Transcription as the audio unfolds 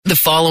The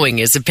following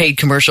is a paid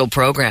commercial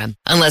program.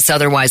 Unless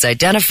otherwise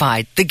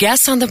identified, the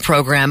guests on the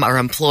program are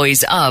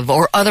employees of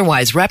or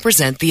otherwise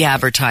represent the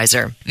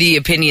advertiser. The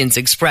opinions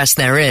expressed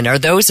therein are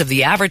those of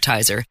the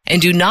advertiser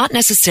and do not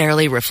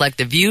necessarily reflect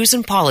the views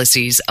and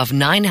policies of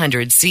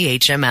 900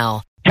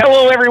 CHML.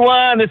 Hello,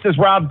 everyone. This is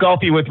Rob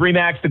Golfi with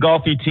RE/MAX, the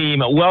Golfi Team.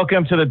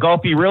 Welcome to the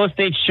Golfi Real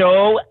Estate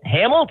Show,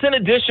 Hamilton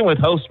edition with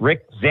host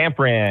Rick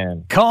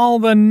Zamprin. Call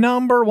the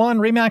number one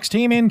RE/MAX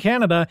team in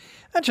Canada.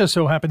 That just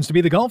so happens to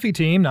be the Golfi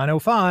Team,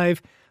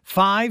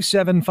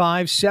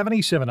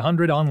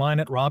 905-575-7700, online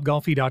at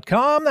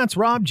robgolfi.com. That's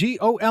Rob,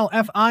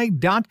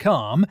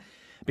 Golfi.com,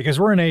 because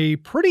we're in a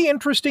pretty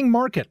interesting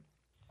market.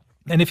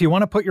 And if you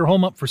want to put your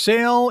home up for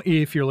sale,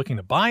 if you're looking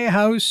to buy a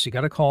house, you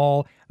got to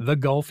call the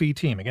Golfi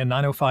Team. Again,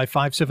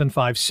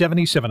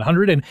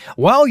 905-575-7700. And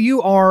while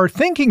you are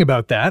thinking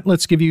about that,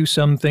 let's give you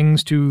some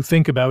things to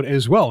think about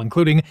as well,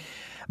 including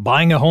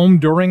buying a home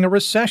during a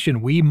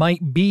recession. We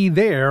might be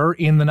there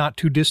in the not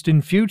too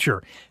distant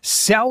future.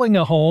 Selling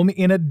a home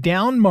in a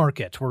down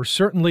market. We're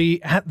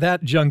certainly at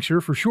that juncture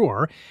for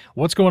sure.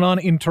 What's going on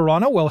in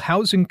Toronto? Well,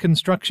 housing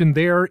construction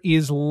there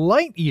is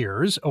light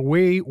years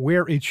away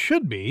where it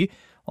should be.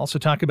 Also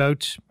talk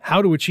about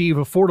how to achieve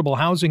affordable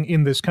housing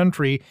in this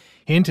country.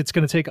 Hint, it's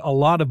going to take a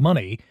lot of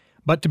money.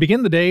 But to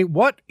begin the day,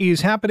 what is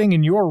happening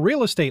in your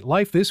real estate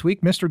life this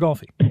week, Mr.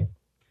 Golfi?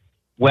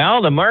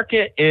 Well, the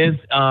market is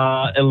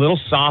a little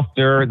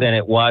softer than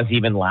it was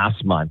even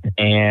last month.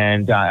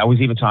 And I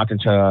was even talking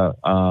to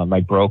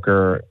my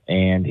broker,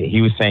 and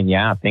he was saying,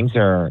 yeah, things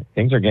are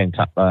getting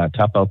tough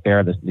out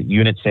there. The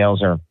unit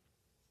sales are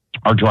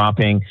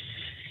dropping.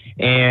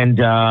 And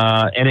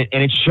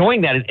it's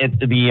showing that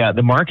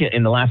the market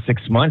in the last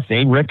 6 months.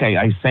 Hey, Rick,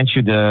 I sent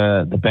you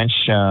the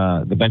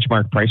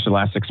benchmark price for the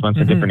last 6 months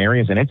in different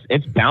areas, and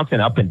it's bouncing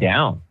up and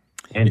down.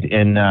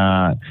 And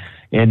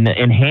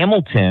in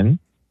Hamilton,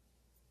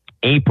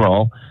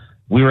 April,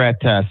 we were at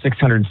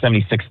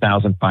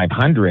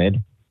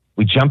 676,500.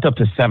 We jumped up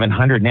to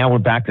 700. Now we're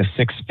back to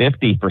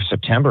 650 for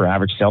September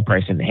average sale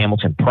price in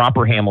Hamilton,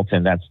 proper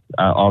Hamilton. That's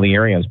all the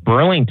areas.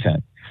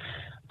 Burlington.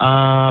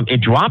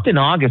 It dropped in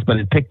August, but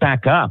it picked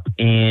back up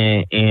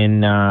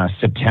in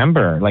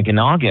September. Like in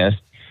August,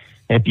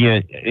 if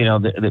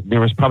there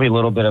was probably a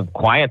little bit of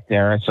quiet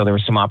there, so there were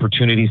some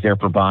opportunities there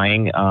for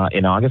buying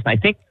in August. And I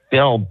think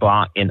Phil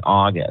bought in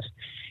August,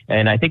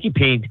 and I think he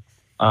paid,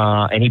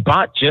 and he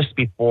bought just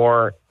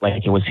before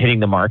like it was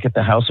hitting the market.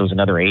 The house was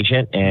another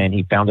agent, and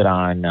he found it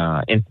on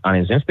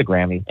his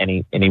Instagram,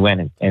 and he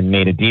went and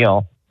made a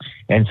deal.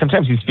 And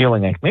sometimes he's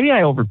feeling like, maybe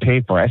I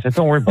overpaid for it. I said,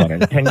 don't worry about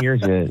it. In 10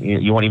 years,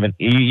 you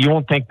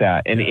won't think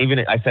that. And even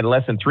I said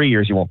less than 3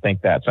 years, you won't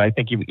think that. So I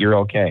think you're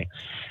okay.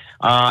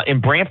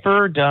 In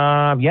Brantford,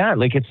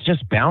 like it's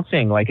just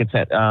bouncing. Like it's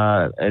at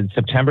in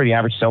September, the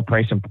average sale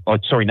price,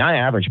 not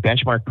average,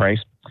 benchmark price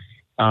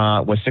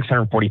was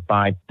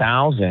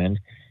 645,000.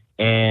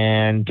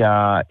 And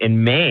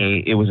in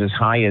May, it was as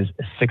high as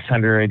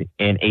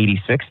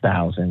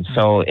 686,000.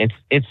 So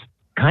it's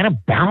kind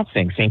of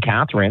bouncing. St.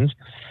 Catharines.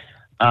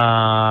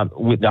 At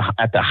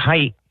the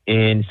height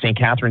in St.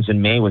 Catharines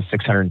in May was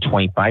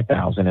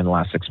 625,000 in the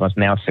last 6 months.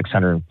 Now it's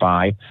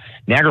 605.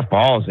 Niagara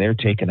Falls, they're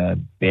taking a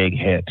big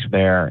hit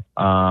there.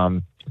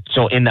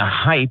 So in the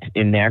height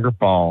in Niagara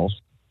Falls,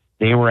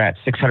 they were at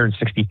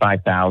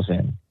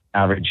 665,000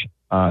 average,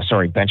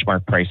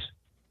 benchmark price.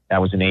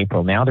 That was in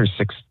April. Now there's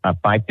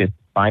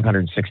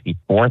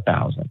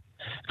 564,000.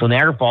 So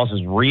Niagara Falls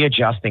is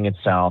readjusting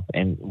itself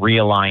and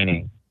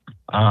realigning.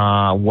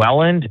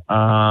 Welland,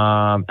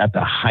 at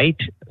the height,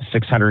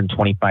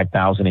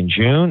 625,000 in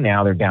June.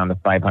 Now they're down to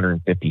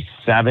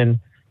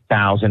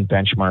 557,000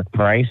 benchmark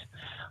price.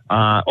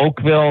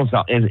 Oakville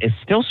is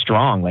still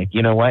strong. Like,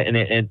 you know what?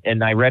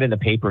 And I read in the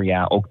paper,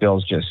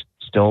 Oakville's just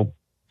still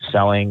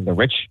selling. The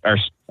rich are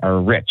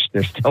rich.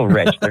 They're still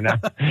rich. They're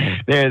not,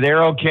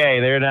 they're okay.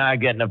 They're not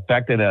getting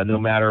affected no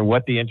matter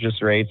what the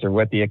interest rates or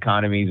what the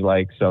economy's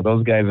like. So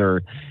those guys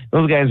are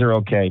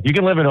okay. If you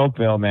can live in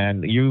Oakville,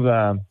 man, you've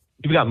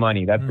got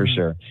money, that's for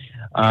sure.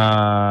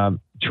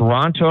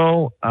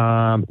 Toronto,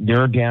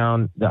 they're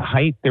down. The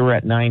height, they were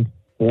at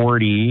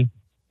 940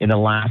 in the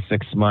last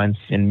 6 months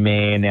in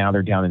May, and now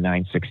they're down to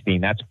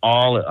 916. That's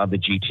all of the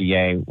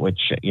GTA,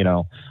 which,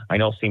 I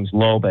know seems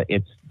low, but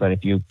if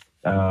you,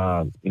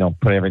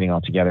 put everything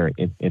all together,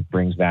 it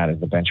brings that as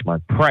the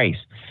benchmark price.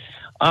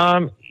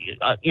 And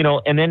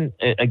then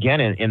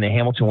again, in the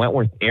Hamilton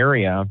Wentworth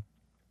area,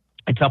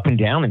 it's up and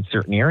down in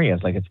certain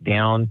areas. Like it's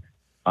down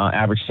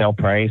average sale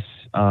price.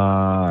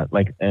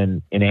 Like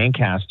in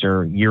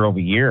Ancaster year over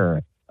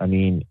year, I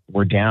mean,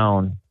 we're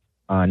down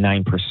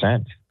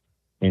 9%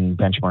 in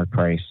benchmark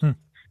price,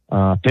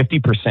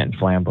 50% in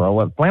Flamborough.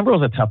 Well,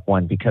 Flamborough is a tough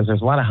one because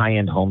there's a lot of high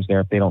end homes there.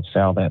 If they don't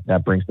sell,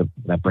 that brings the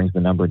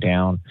number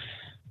down.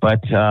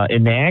 But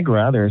in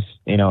Niagara, there's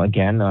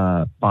again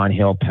Fawn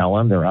Hill,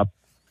 Pelham, they're up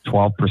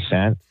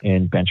 12%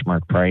 in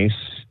benchmark price.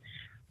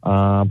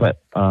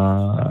 But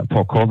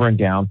Port Colborne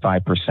down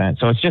 5%.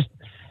 So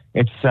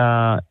it's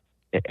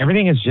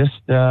everything is just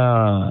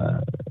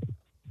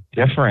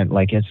different.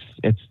 Like it's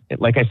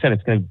like I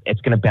said,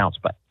 it's gonna bounce,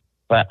 but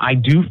But I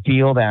do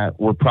feel that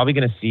we're probably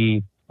going to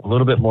see a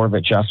little bit more of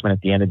adjustment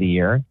at the end of the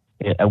year.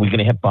 Are we going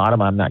to hit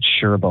bottom? I'm not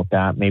sure about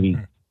that. Maybe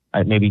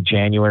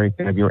January,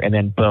 February, and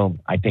then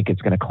boom, I think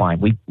it's going to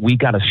climb. We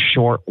got a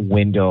short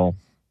window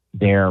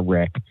there,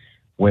 Rick,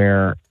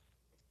 where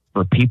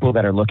for people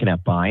that are looking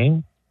at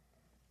buying,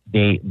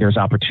 there's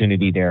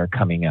opportunity there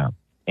coming up,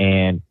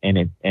 and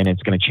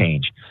it's going to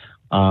change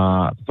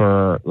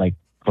for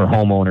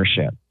home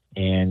ownership,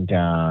 and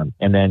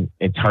then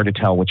it's hard to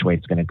tell which way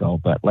it's going to go.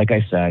 But like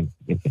I said,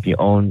 if you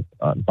own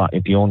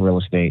real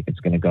estate, it's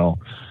going to go.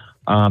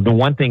 The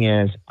one thing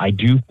is, I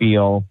do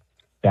feel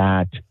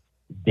that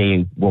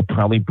they will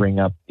probably bring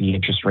up the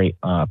interest rate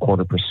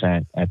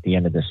 0.25% at the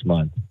end of this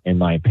month, in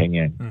my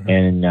opinion.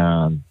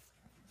 Mm-hmm.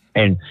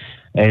 And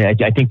I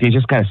think they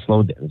just kind of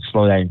slow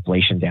that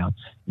inflation down.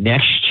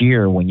 Next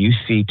year, when you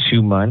see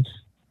 2 months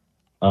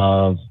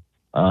of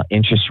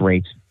interest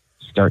rates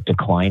start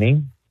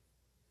declining,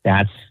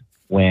 that's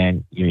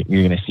when you're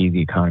going to see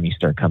the economy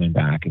start coming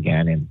back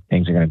again, and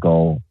things are going to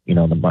go.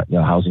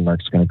 The housing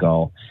market's going to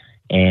go.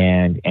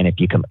 And if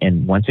you can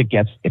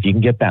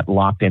get that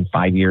locked in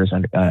 5 years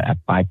at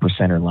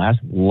 5% or less,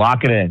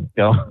 lock it in.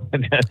 Don't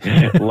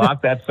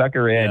lock that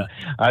sucker in. Yeah.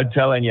 I'm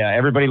telling you,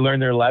 everybody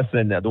learned their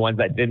lesson. The ones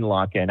that didn't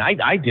lock in,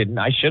 I didn't.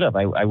 I should have.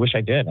 I wish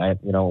I did.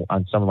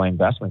 On some of my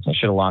investments, I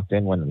should have locked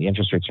in when the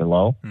interest rates are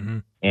low, mm-hmm.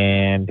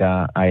 and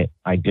I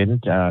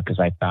didn't because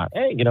I thought,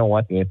 hey, you know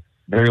what, the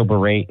variable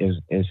rate is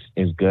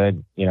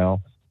good,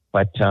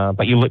 but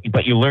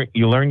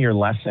you learn your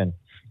lesson.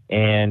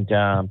 And,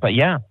 but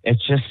yeah,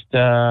 it's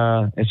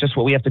just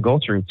what we have to go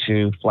through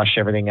to flush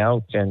everything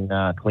out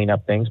and clean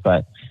up things.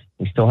 But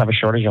we still have a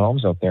shortage of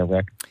homes out there,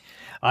 Rick.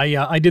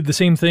 I did the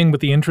same thing with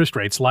the interest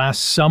rates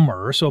last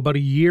summer. So about a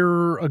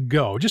year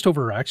ago, just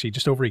over a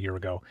year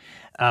ago,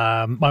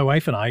 my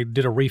wife and I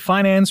did a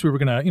refinance. We were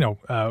going to,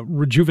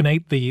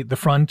 rejuvenate the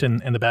front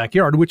and the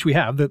backyard, which we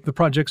have. The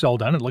project's all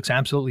done. It looks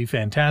absolutely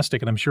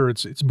fantastic. And I'm sure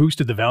it's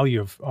boosted the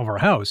value of our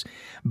house.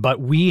 But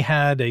we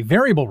had a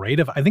variable rate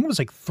of, I think it was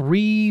like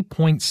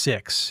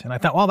 3.6. And I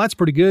thought, well, that's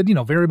pretty good.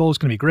 Variable is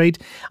going to be great.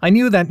 I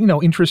knew that,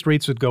 interest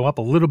rates would go up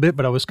a little bit,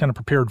 but I was kind of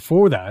prepared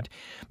for that.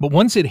 But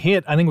once it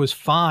hit, I think it was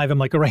 5. I'm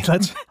like, all right,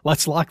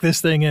 let's lock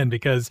this thing in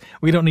because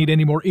we don't need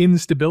any more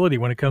instability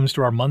when it comes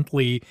to our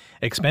monthly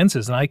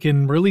expenses. And I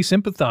can really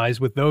sympathize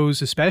with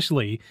those,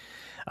 especially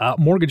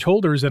mortgage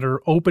holders that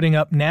are opening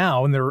up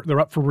now and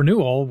they're up for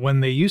renewal when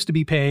they used to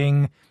be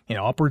paying,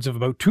 upwards of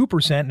about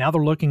 2%. Now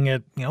they're looking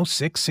at,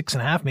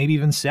 6.5, maybe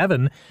even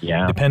 7,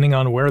 depending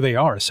on where they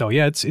are. So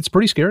yeah, it's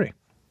pretty scary.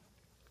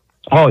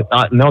 Oh,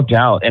 no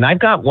doubt. And I've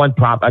got I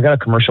got a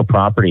commercial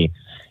property.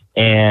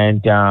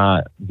 And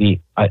I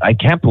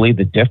can't believe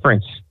the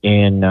difference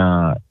in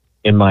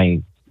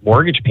my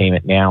mortgage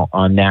payment now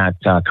on that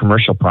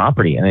commercial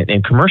property.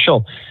 And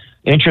commercial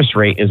interest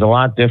rate is a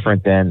lot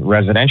different than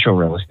residential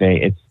real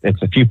estate.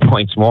 It's a few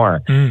points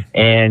more.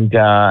 And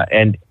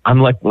I'm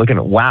like looking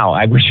at, wow,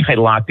 I wish I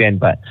locked in,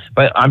 but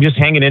I'm just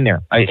hanging in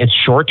there. It's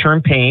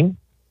short-term pain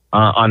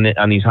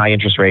on these high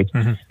interest rates,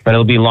 mm-hmm. but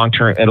it'll be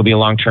long-term. It'll be a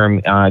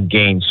long-term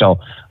gain. So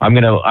I'm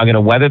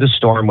gonna weather the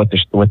storm with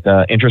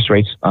the interest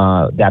rates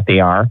that they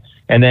are,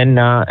 and then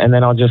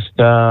I'll just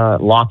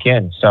lock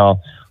in. So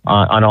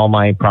on all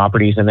my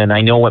properties, and then I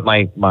know what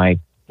my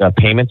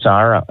payments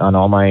are on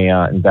all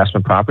my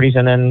investment properties,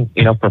 and then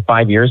for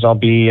 5 years I'll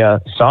be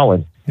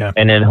solid. Yeah.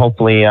 And then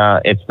hopefully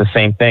it's the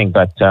same thing.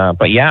 But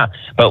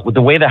with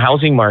the way the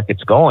housing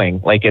market's going,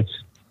 like it's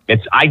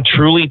I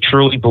truly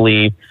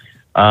believe.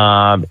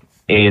 There's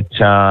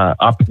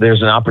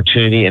an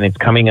opportunity and it's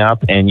coming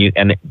up,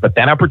 but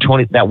that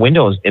opportunity, that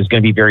window is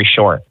going to be very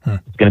short.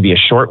 It's going to be a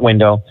short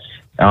window.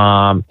 It's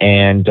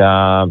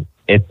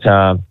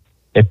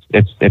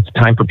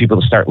time for people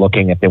to start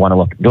looking if they want to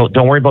look.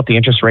 Don't worry about the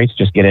interest rates.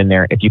 Just get in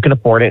there. If you can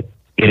afford it,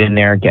 get in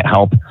there, get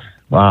help,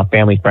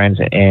 family, friends,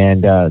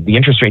 and the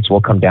interest rates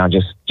will come down.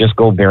 Just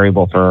go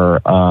variable for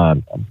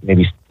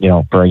maybe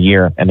for a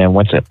year, and then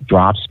once it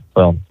drops,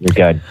 well, you're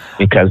good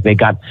because they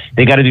got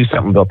to do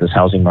something about this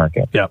housing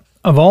market. Yeah.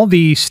 Of all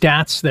the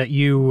stats that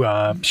you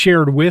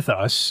shared with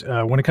us,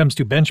 when it comes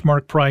to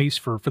benchmark price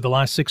for the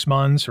last 6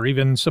 months, or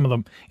even some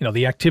of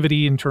the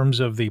activity in terms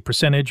of the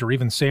percentage or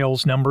even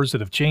sales numbers that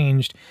have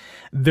changed,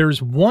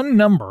 there's one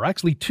number,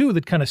 actually two,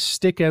 that kind of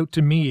stick out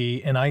to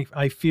me and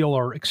I feel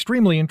are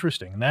extremely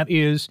interesting. And that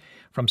is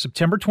from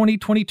September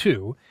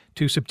 2022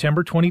 to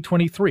September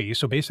 2023.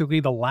 So basically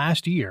the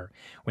last year,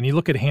 when you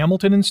look at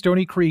Hamilton and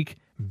Stoney Creek,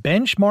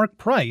 benchmark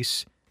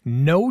price,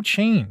 no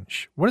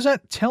change. What does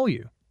that tell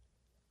you?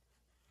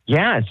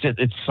 Yeah,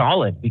 it's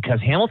solid because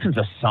Hamilton's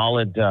a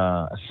solid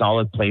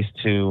place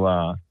to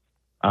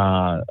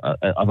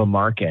of a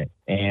market,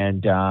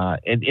 and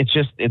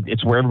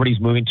it's where everybody's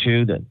moving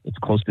to. It's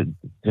close to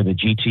the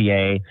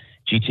GTA.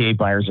 GTA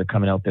buyers are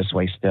coming out this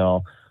way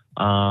still.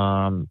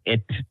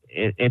 It's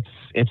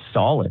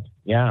solid.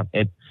 Yeah,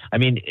 it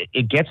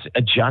gets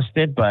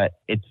adjusted, but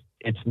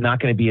it's not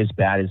going to be as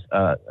bad as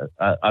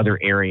other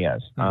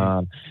areas.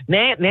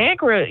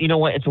 Niagara, you know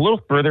what? It's a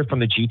little further from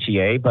the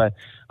GTA, but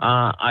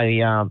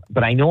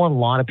I know a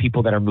lot of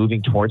people that are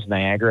moving towards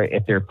Niagara.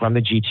 If they're from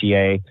the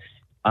GTA,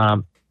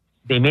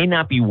 they may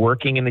not be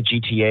working in the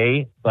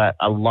GTA, but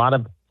a lot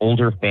of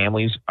older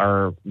families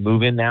are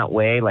moving that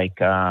way.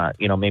 Like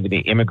maybe they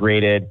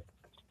immigrated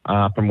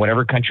from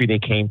whatever country they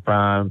came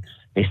from.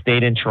 They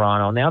stayed in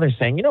Toronto. Now they're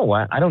saying, you know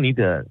what? I don't need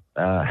to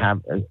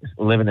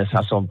live in this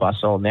hustle and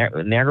bustle.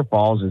 Niagara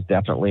Falls is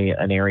definitely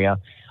an area.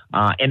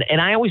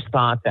 And I always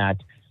thought that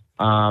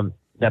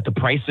that the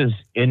prices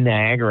in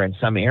Niagara in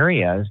some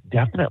areas,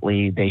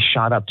 definitely they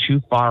shot up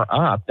too far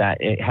up that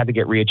it had to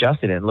get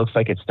readjusted. And it looks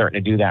like it's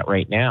starting to do that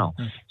right now.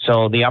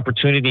 So the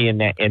opportunity in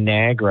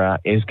Niagara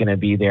is going to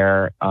be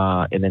there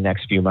in the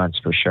next few months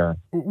for sure.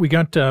 We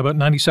got about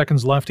 90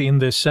 seconds left in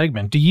this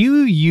segment. Do you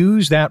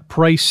use that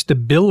price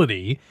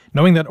stability,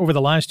 knowing that over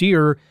the last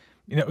year,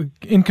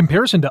 in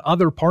comparison to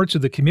other parts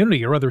of the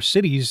community or other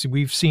cities,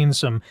 we've seen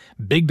some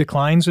big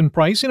declines in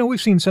price.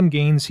 We've seen some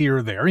gains here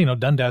or there.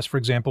 Dundas, for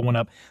example, went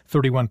up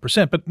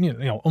 31%, but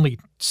only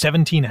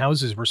 17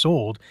 houses were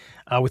sold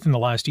within the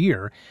last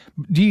year.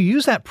 Do you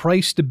use that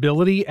price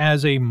stability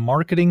as a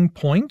marketing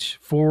point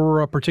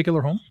for a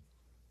particular home?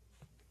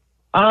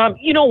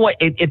 You know what?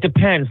 It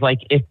depends. Like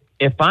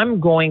if I'm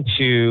going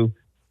to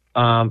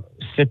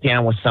sit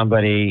down with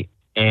somebody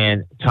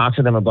and talk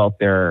to them about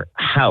their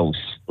house,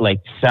 like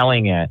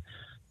selling it,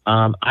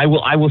 I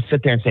will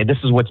sit there and say, this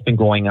is what's been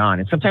going on.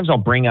 And sometimes I'll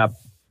bring up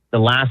the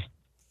last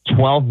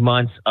 12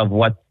 months of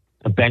what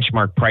the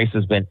benchmark price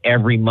has been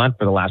every month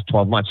for the last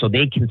 12 months. So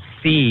they can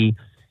see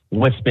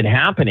what's been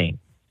happening.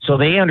 So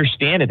they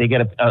understand it. They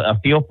get a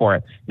feel for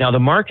it. Now the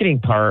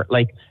marketing part,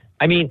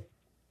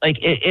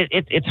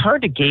 it's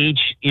hard to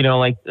gauge, you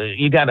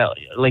gotta,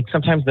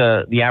 sometimes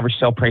the average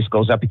sale price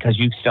goes up because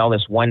you sell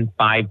this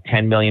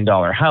 $10 million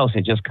house.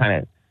 It just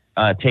kind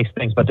of takes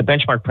things, but the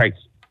benchmark price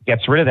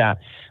gets rid of that.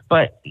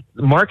 But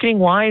marketing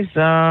wise,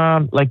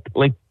 like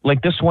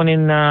this one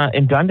in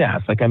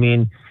Dundas,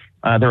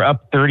 they're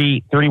up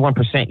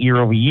 31% year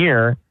over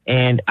year.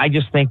 And I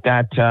just think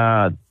that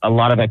a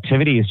lot of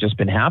activity has just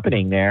been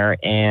happening there.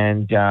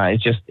 And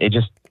it's just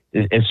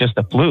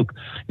a fluke.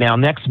 Now,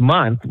 next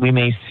month, we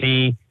may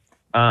see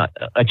a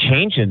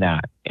change in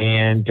that,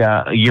 and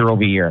year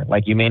over year,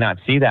 you may not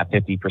see that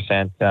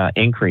 50%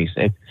 increase.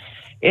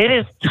 It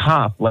is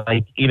tough,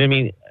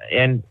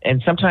 and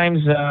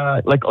sometimes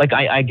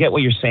I get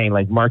what you're saying,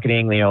 like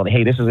marketing,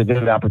 hey, this is a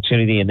good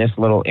opportunity in this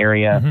little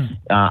area.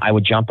 I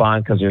would jump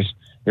on because there's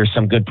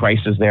some good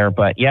prices there.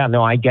 But yeah,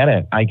 no, I get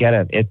it.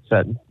 It's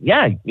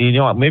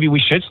maybe we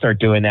should start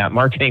doing that,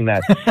 marketing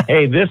that.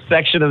 Hey, this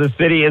section of the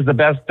city is the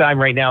best time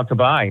right now to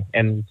buy,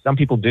 and some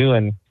people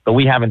do, but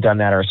we haven't done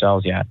that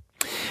ourselves yet.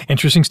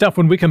 Interesting stuff.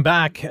 When we come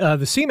back, the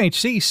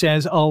CMHC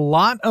says a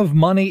lot of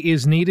money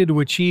is needed to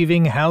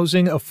achieving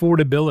housing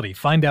affordability.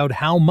 Find out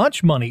how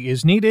much money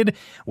is needed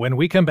when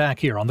we come back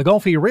here on the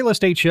Golfi Real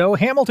Estate Show,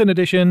 Hamilton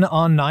Edition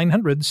on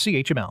 900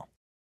 CHML.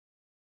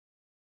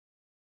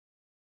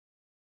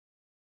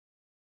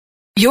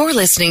 You're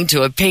listening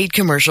to a paid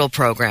commercial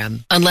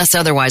program. Unless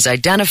otherwise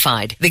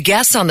identified, the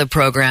guests on the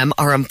program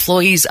are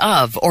employees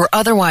of or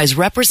otherwise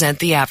represent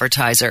the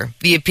advertiser.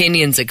 The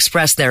opinions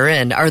expressed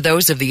therein are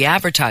those of the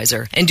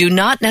advertiser and do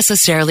not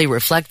necessarily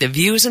reflect the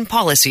views and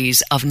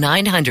policies of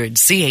 900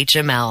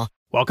 CHML.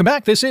 Welcome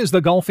back. This is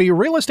the Golfi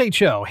Real Estate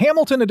Show,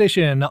 Hamilton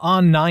Edition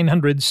on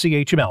 900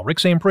 CHML. Rick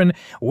Samprin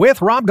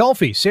with Rob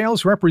Golfi,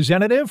 sales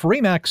representative,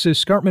 RE/MAX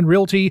Escarpment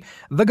Realty,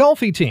 the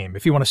Golfi Team.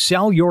 If you want to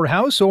sell your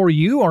house or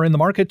you are in the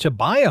market to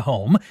buy a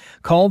home,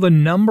 call the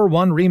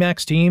 #1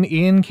 RE/MAX team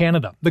in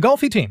Canada, the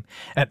Golfi Team,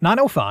 at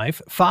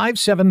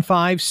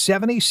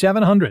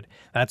 905-575-7700.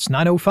 That's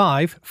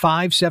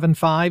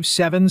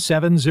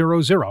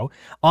 905-575-7700.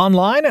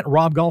 Online at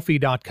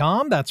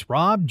robgolfi.com. That's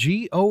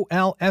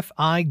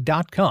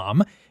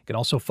robgolfi.com. You can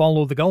also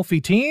follow the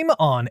Golfi Team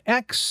on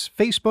X,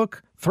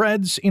 Facebook,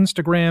 Threads,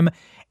 Instagram,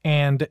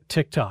 and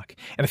TikTok.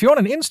 And if you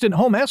want an instant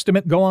home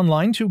estimate, go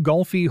online to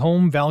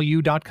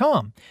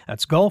golfihomevalue.com.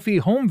 That's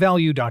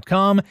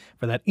golfihomevalue.com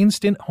for that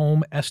instant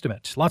home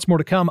estimate. Lots more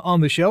to come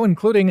on the show,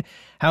 including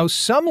how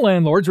some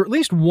landlords, or at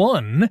least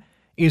one,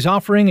 is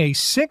offering a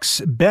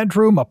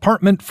 6-bedroom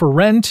apartment for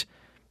rent.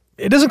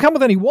 It doesn't come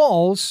with any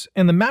walls,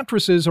 and the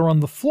mattresses are on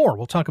the floor.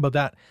 We'll talk about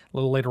that a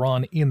little later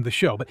on in the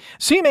show. But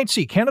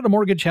CMHC, Canada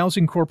Mortgage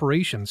Housing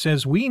Corporation,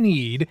 says we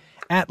need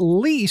at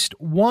least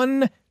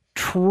 $1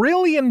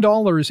 trillion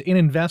in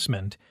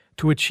investment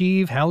to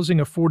achieve housing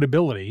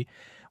affordability,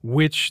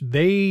 which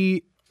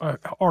they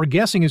are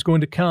guessing is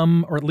going to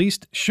come, or at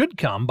least should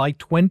come, by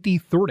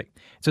 2030.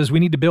 It says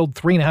we need to build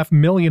 3.5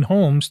 million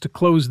homes to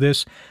close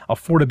this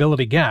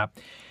affordability gap.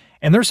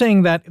 And they're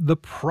saying that the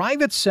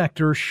private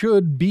sector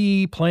should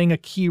be playing a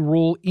key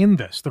role in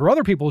this. There are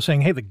other people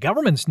saying, hey, the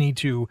governments need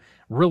to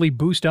really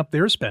boost up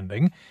their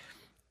spending.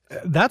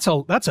 That's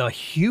a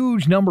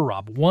huge number,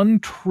 Rob.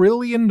 $1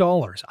 trillion.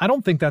 I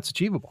don't think that's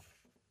achievable.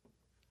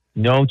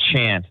 No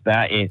chance.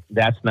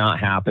 That's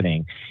not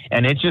happening.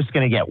 And it's just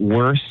going to get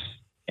worse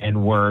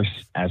and worse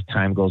as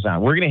time goes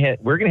on. We're gonna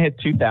hit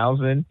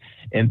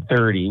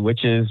 2030,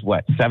 which is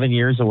what, 7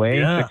 years away,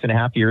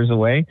 6.5 years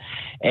away,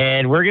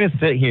 and we're gonna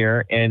sit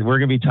here and we're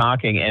gonna be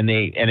talking, and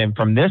then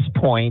from this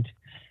point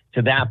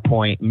to that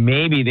point,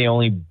 maybe they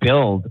only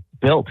built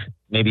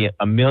maybe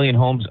 1 million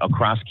homes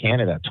across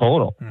Canada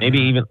total. Maybe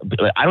even,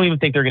 I don't even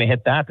think they're gonna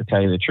hit that, to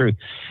tell you the truth.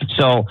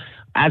 So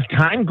as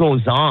time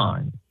goes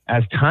on,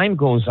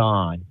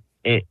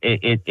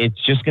 it's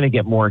just going to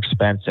get more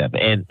expensive.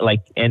 And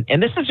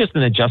this is just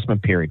an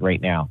adjustment period right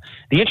now.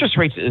 The interest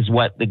rates is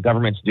what the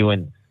government's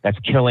doing that's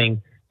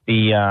killing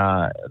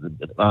the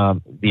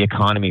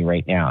economy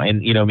right now.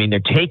 And, they're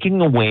taking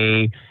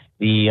away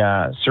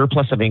the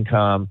surplus of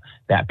income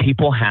that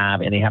people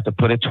have, and they have to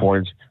put it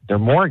towards their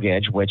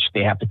mortgage, which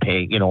they have to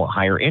pay,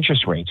 higher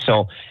interest rates.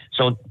 So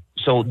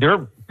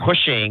they're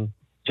pushing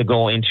to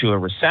go into a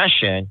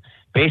recession.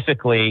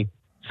 Basically,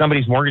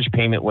 somebody's mortgage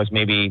payment was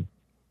maybe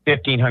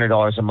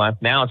 $1,500 a month.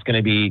 Now it's going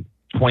to be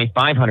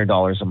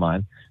 $2,500 a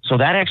month. So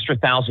that extra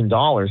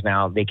 $1,000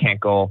 now they can't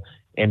go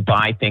and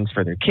buy things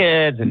for their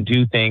kids and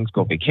do things,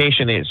 go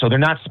vacation. So they're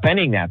not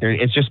spending that.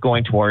 It's just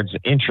going towards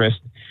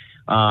interest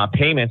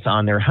payments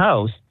on their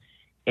house,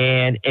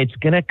 and it's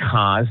going to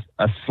cause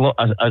a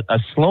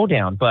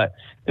slowdown. But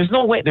there's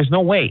no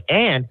way.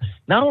 And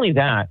not only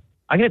that,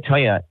 I got to tell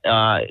you,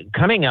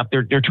 coming up,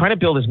 they're trying to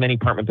build as many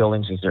apartment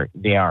buildings as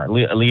they are.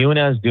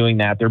 Leuna is doing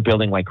that. They're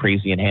building like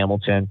crazy in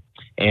Hamilton.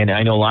 And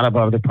I know a lot of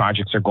other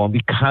projects are going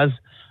because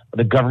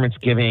the government's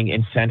giving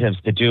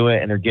incentives to do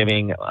it, and they're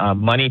giving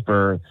money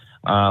for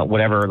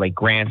whatever, like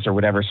grants or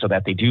whatever, so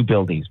that they do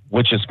build these,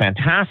 which is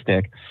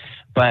fantastic.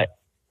 But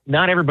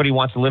not everybody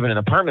wants to live in an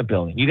apartment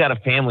building. You got a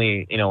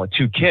family, with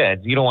 2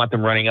 kids. You don't want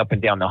them running up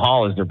and down the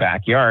hall as their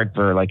backyard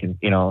for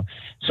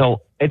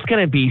So it's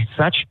going to be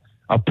such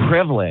a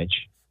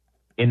privilege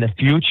in the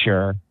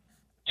future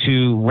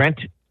to rent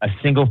a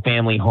single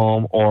family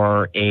home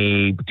or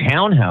a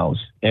townhouse.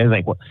 And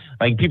it's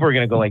like people are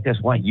going to go like this.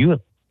 Why you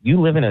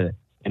live in a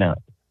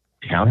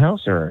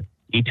townhouse or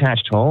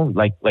detached home?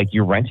 Like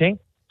you're renting?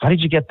 How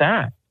did you get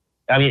that?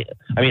 I mean,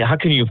 how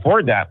can you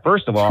afford that?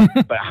 First of all,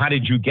 but how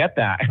did you get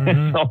that?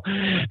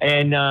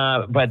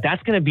 But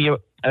that's going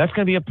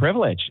to be a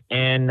privilege.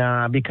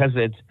 And, because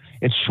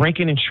it's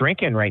shrinking and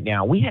shrinking right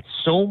now. We had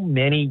so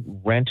many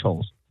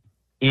rentals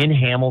in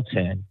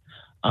Hamilton,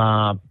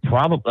 even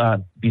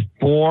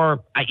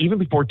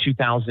before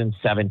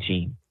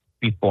 2017.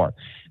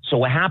 So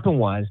what happened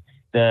was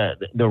the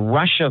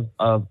rush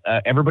of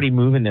everybody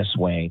moving this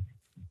way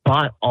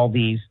bought all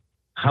these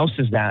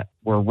houses that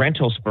were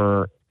rentals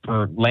for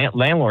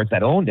landlords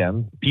that owned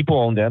them. People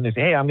owned them. They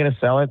say, hey, I'm going to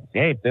sell it.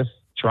 Hey, if this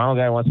Toronto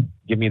guy wants to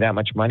give me that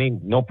much money,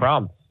 no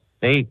problem.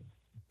 They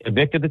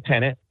evicted the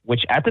tenant,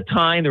 which at the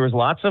time there was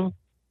lots of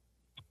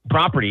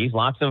properties,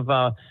 lots of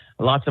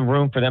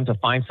room for them to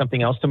find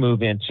something else to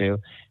move into.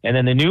 And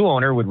then the new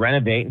owner would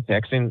renovate and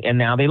fix, and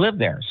now they live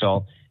there.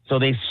 So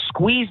they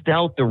squeezed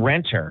out the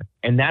renter,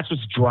 and that's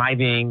what's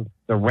driving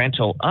the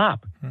rental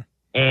up.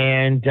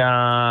 And,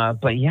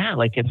 but yeah,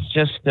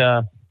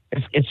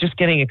 it's just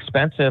getting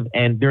expensive,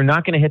 and they're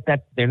not going to hit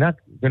that. They're not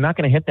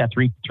going to hit that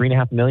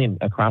 3.5 million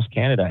across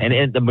Canada.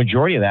 And the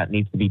majority of that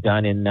needs to be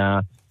done in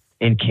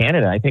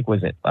Canada. I think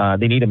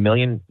they need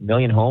 1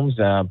 million homes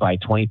by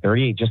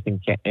 2030 just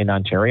in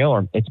Ontario,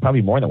 or it's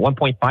probably more than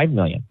 1.5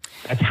 million.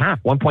 That's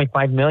half,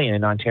 1.5 million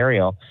in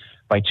Ontario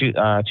by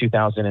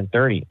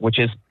 2030, which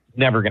is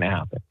never going to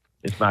happen.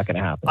 It's not going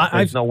to happen.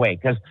 There's no way,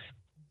 because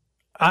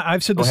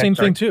I've said the same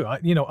thing too.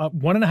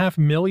 1.5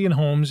 million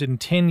homes in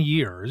 10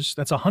 years.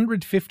 That's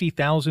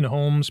 150,000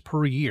 homes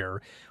per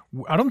year.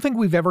 I don't think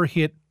we've ever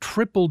hit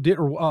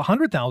or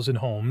 100,000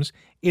 homes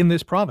in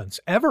this province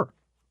ever.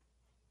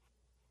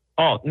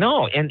 Oh,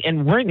 no.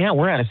 And right now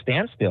we're at a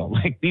standstill.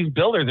 Like, these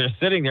builders are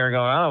sitting there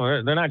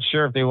going, they're not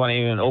sure if they want to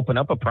even open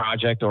up a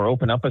project or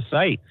open up a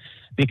site,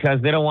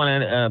 because they don't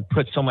want to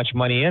put so much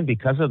money in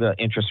because of the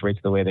interest rates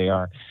the way they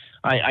are.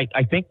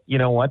 I think,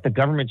 the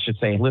government should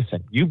say,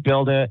 listen, you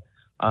build it.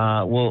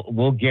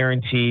 We'll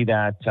guarantee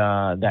that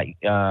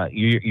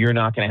you're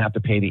not going to have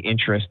to pay the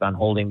interest on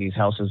holding these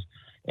houses.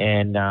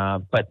 And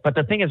but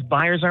the thing is,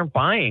 buyers aren't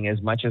buying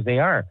as much as they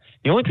are.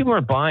 The only people who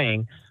are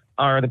buying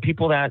are the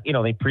people that,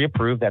 they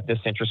pre-approved at this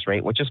interest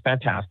rate, which is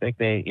fantastic.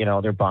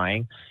 They're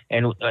buying.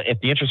 And if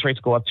the interest rates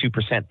go up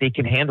 2%, they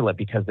can handle it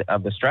because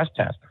of the stress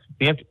test.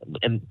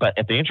 But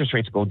if the interest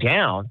rates go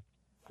down,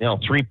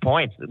 3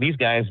 points, these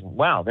guys,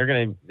 wow, they're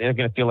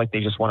gonna feel like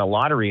they just won a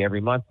lottery every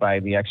month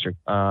by the extra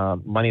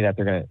money that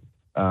they're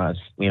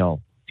gonna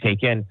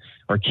take in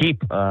or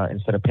keep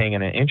instead of paying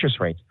in interest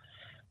rates.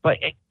 But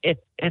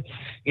it's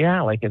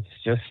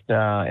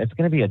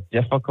gonna be a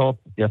difficult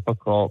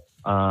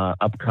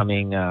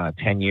upcoming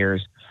 10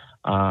 years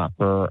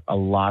for a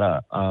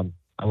lot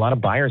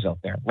of buyers out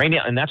there right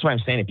now. And that's why I'm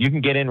saying, if you can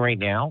get in right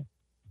now,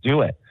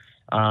 do it.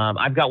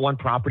 I've got one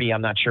property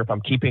I'm not sure if I'm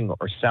keeping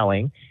or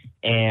selling.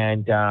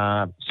 And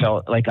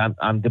so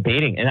I'm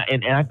debating,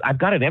 and I've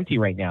got it empty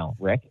right now,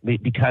 Rick,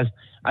 because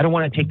I don't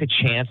want to take the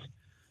chance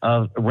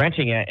of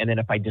renting it. And then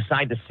if I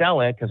decide to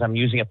sell it because I'm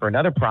using it for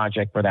another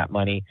project for that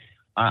money,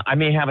 I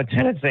may have a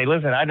tenant say,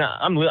 listen,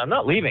 I'm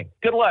not leaving.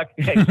 Good luck.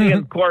 See you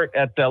in court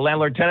at the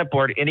landlord-tenant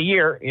board in a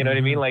year. You know what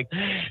I mean? Like,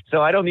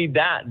 so I don't need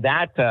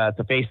that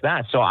to face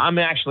that. So I'm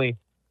actually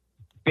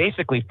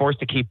basically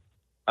forced to keep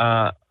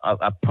a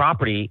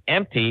property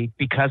empty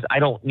because I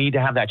don't need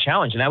to have that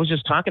challenge. And I was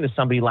just talking to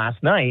somebody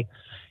last night,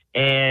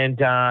 and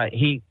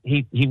he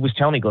was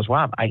telling me, he goes,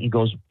 Rob, he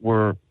goes,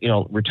 we're,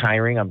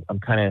 retiring. I'm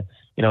kind of,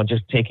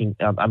 just taking,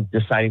 I'm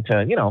deciding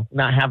to,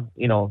 not have,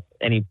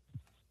 any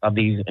of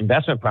these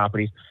investment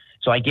properties.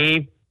 So I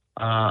gave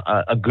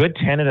a good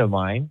tenant of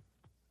mine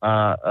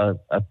a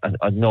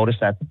notice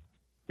that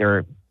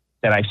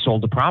I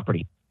sold the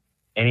property,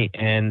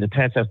 and the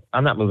tenant says,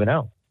 I'm not moving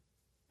out.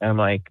 And I'm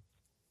like,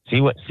 see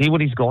what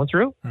he's going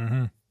through.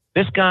 Mm-hmm.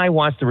 This guy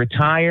wants to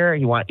retire.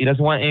 He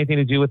doesn't want anything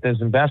to do with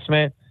his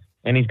investment,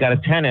 and he's got a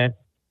tenant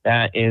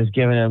that is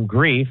giving him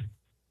grief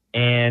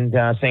and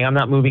saying, I'm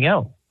not moving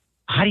out.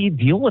 How do you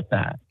deal with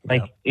that?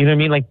 Like, you know what I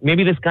mean? Like,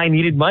 maybe this guy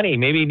needed money.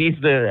 Maybe he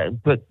needs to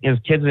put his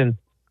kids in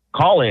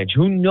college.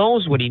 Who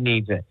knows what he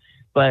needs it?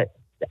 But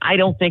I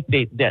don't think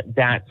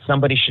that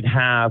somebody should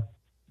have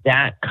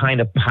that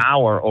kind of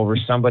power over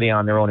somebody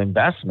on their own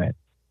investment.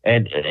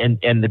 And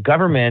the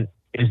government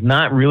is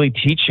not really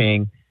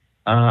teaching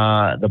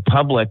the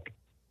public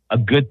a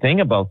good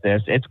thing about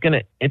this. It's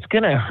gonna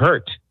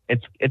hurt.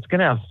 It's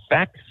gonna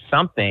affect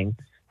something.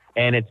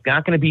 And it's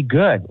not going to be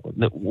good,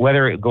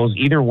 whether it goes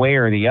either way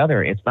or the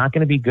other. It's not going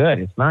to be good.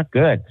 It's not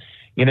good.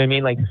 You know what I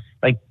mean?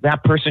 Like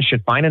that person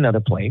should find another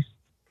place,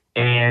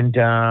 and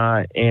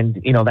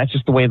that's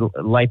just the way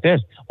life is.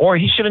 Or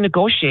he should have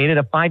negotiated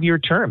a 5-year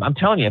term. I'm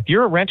telling you, if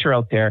you're a renter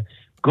out there,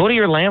 go to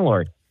your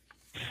landlord,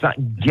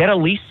 get a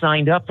lease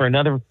signed up for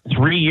another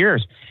 3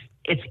 years.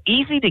 It's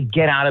easy to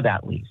get out of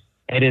that lease.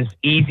 It is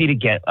easy to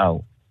get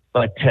out,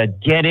 but to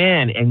get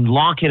in and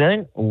lock it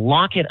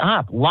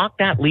up, lock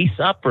that lease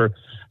up for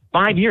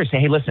 5 years. Say,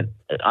 hey, listen,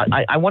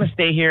 I want to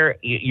stay here.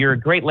 You're a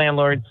great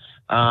landlord.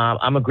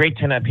 I'm a great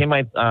tenant. I pay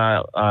my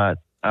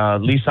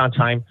lease on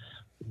time.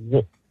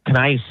 Can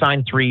I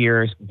sign 3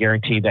 years,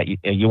 guarantee that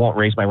you won't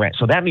raise my rent?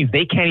 So that means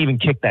they can't even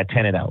kick that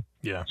tenant out.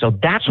 Yeah. So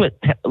that's what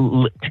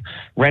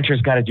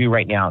renters got to do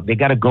right now. They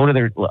got to go to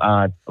their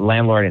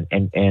landlord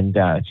and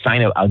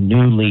sign a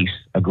new lease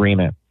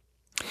agreement.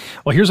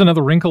 Well, here's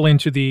another wrinkle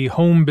into the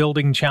home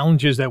building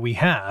challenges that we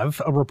have.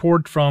 A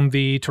report from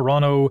the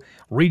Toronto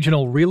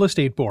Regional Real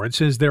Estate Board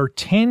says they're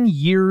 10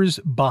 years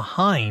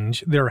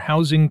behind their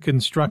housing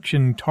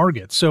construction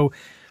targets. So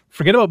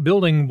forget about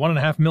building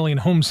 1.5 million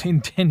homes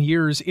in 10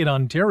 years in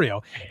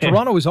Ontario.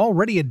 Toronto is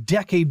already a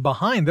decade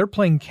behind. They're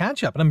playing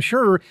catch up, and I'm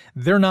sure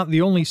they're not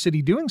the only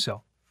city doing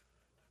so.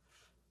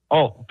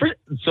 Oh,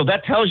 so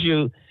that tells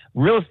you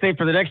real estate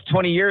for the next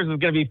 20 years is going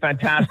to be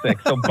fantastic.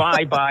 So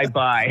buy.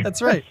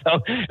 That's right. So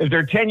if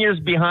they're 10 years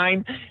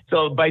behind,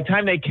 so by the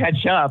time they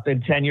catch up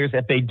in 10 years,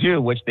 if they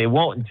do, which they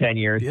won't in 10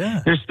 years,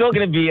 they're still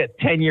going to be at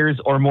 10 years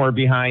or more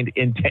behind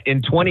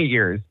in 20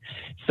 years.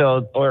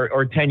 So,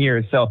 or 10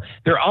 years. So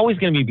they're always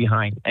going to be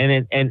behind.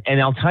 And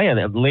I'll tell you,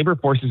 the labor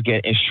force is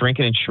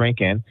shrinking and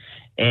shrinking,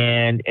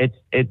 and it's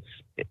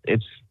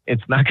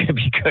not going to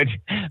be good,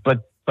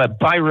 but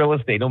buy real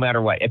estate no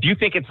matter what. If you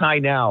think it's high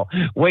now,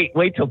 wait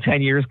till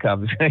 10 years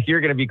comes.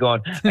 You're going to be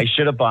going, I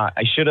should have bought.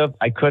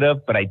 I could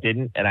have, but I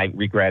didn't, and I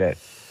regret it.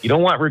 You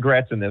don't want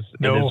regrets in this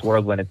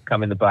world when it's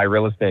coming to buy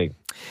real estate.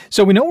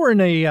 So we know we're in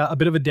a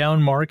bit of a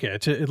down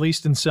market, at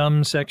least in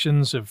some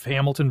sections of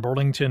Hamilton,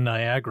 Burlington,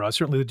 Niagara,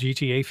 certainly the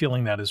GTA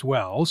feeling that as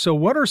well. So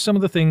what are some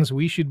of the things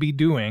we should be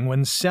doing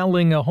when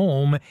selling a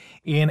home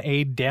in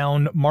a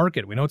down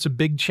market? We know it's a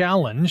big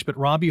challenge, but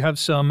Rob, you have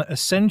some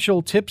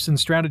essential tips and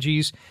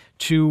strategies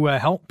to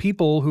help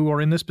people who are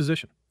in this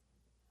position.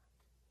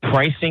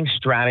 Pricing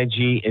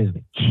strategy is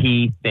the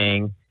key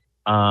thing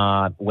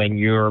when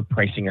you're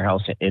pricing your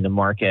house in a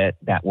market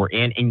that we're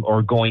in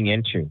or going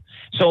into.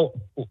 So,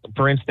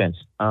 for instance,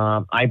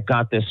 I've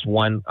got this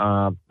one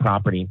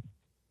property,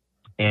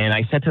 and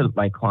I said to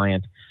my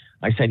client,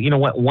 I said, you know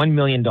what, $1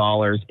 million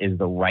is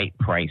the right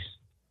price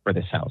for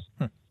this house.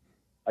 I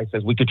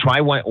said, we could try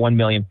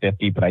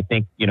 $1,050,000, but I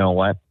think, you know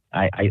what,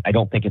 I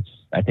don't think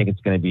I think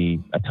it's going to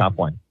be a tough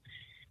one.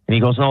 And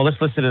he goes, no,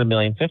 let's list it at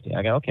 $1,050,000.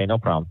 I go, okay, no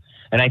problem.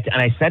 And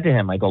I said to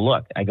him, I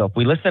go, if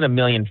we list it at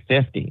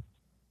 $1,050,000,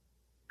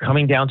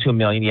 coming down to $1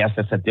 million, yes,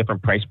 that's a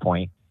different price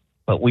point,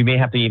 but we may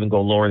have to even go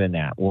lower than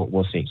that.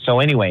 We'll see. So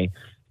anyway,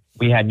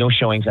 we had no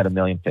showings at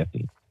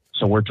 $1,050,000.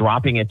 So we're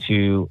dropping it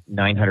to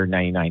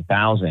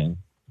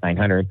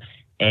 $999,900,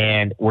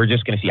 and we're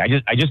just going to see. I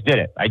just did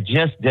it.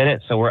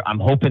 So I'm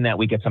hoping that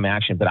we get some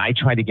action, but I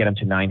tried to get them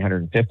to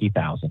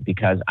 $950,000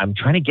 because I'm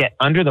trying to get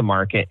under the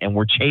market, and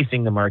we're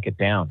chasing the market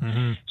down.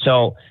 Mm-hmm.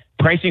 So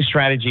pricing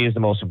strategy is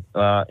the most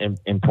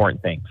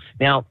important thing.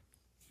 Now,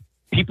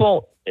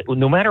 people,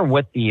 no matter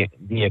what the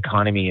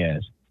economy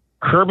is,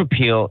 curb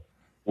appeal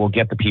will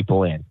get the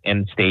people in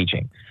and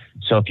staging.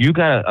 So if you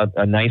got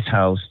a nice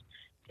house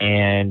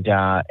and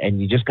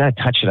you just got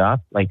to touch it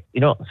up, like, you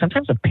know,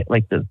 sometimes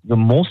the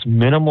most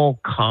minimal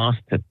cost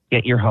to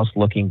get your house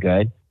looking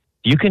good,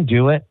 you can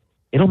do it.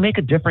 It'll make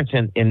a difference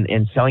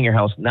in selling your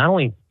house, not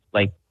only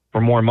like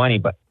for more money,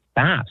 but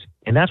fast.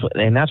 And that's what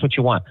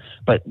you want.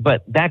 But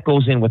that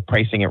goes in with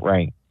pricing it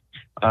right.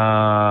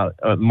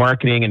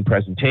 Marketing and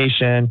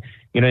presentation.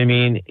 You know what I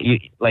mean?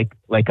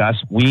 Like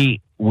us,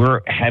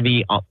 we're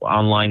heavy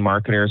online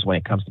marketers when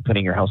it comes to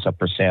putting your house up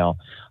for sale.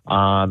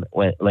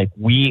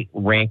 We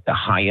rank the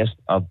highest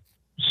of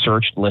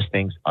searched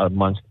listings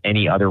amongst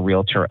any other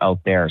realtor out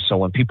there. So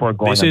when people are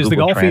going, this is the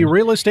Golfi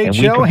Real Estate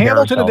Show,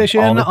 Hamilton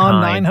Edition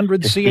on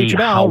 900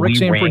 CHML. Rick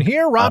Sanford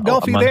here, Rob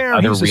Golfi there.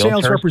 He's the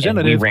sales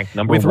representative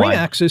with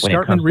RE/MAX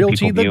Escarpment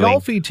Realty, the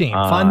Golfi Team.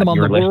 Find them on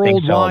the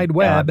World Wide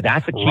Web.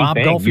 That's a key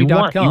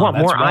RobGolfi.com. You want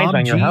more eyes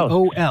on your house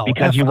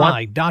because you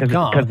want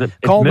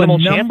Call the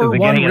number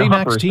one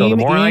RE/MAX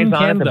team in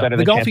Canada,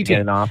 the Golfi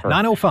Team.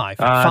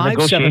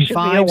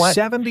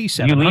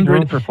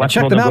 905-575-7700. And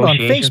check them out on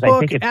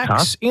Facebook,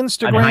 X,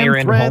 Instagram,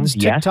 Threads,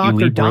 TikTok.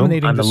 They're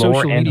dominating the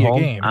social media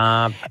game.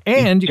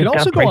 And you can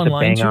also go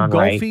online to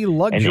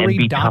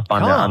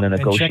GolfiLuxury.com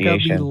and check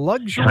out the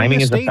luxury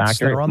estates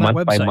that are on that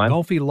website,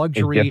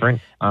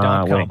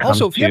 GolfiLuxury.com.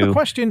 Also, if you have a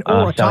question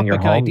or a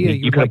topic idea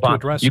you'd like to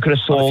address on a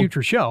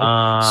future show,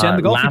 send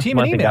the Golfi Team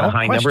an email,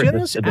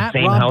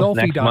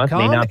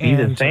 questions@robgolfi.com,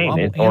 and Rob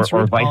will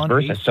answer it on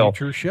a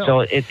future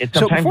show.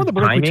 So before the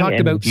break, we talked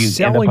about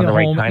selling a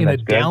home in a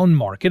down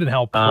market and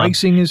how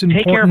pricing is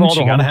important.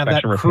 You got to have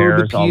that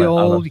curb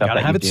appeal. You got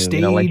to have it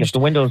staged.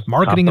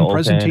 Marketing and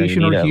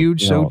presentation are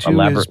huge. So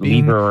too is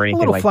being a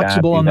little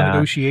flexible on the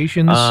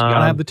negotiations. You got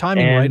to have the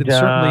timing right, and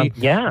certainly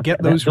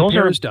get those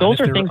repairs done.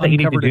 Those are things that you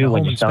need to do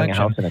when you're selling a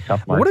house in a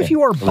tough market. What if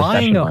you are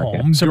buying a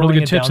home? Some really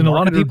good tips, and a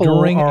lot of people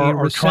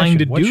are trying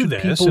to do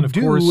this. And of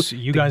course,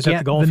 you guys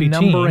at the Golfi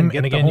Team,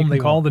 and again, you can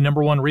call the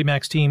number one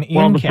RE/MAX team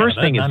in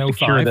Canada,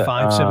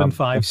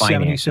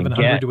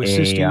 905-575-7700, to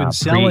assist you in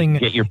selling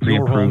your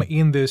home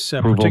in this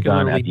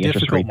particularly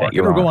difficult market.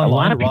 Or go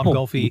online to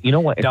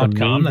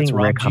RobGolfi.com. That's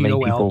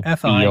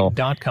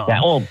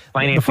RobGolfi.com.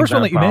 The first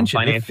one that you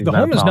mentioned, if the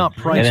home is not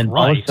priced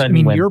right, I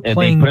mean, you're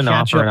playing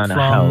catch up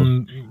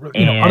from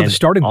out of the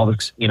starting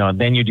blocks.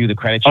 Then you do the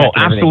credit check. Oh,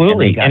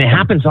 absolutely, and it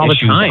happens all the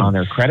time. On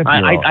their credit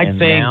bureau. I'd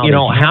say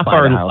half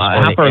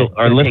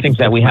our listings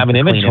that we have in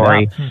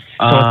inventory,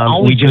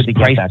 we just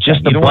price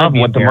just above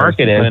what the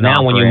market is.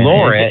 Now, when you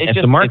lower it, if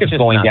the market's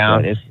going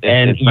down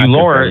and you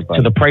lower it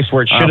to the price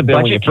where it should have been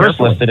when you first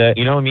listed it,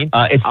 you know what I mean?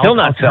 It's still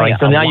not selling.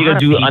 So now you got to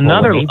do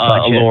another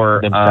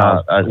lower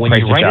when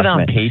you write it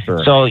on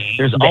paper. So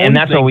and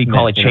that's what we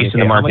call it, chasing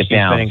the market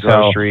down.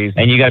 So,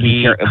 and you got to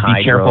be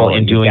careful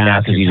in doing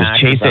that, because you just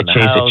chase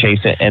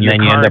it, and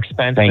then you end up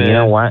saying, you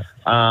know what?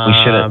 We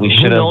should have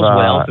listed it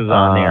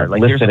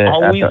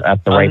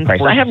at the right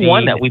price. I have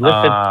one that we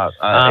listed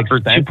for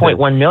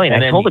 $2.1 million.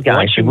 I told the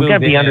guy, we got to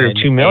be under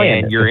 $2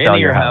 million. You're in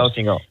your house,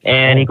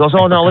 and he goes,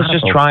 "Oh no, let's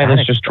just try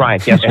it.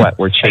 Guess what?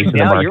 We're chasing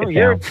the market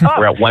down.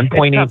 We're at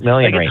 $1.8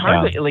 million right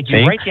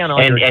now."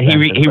 And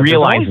he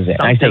realizes it.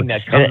 I said,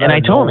 and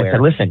I told him, I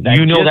said, "Listen,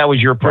 you know that was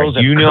your price.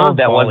 You know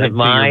that wasn't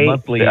my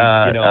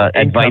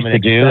advice to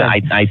do.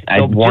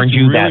 I warned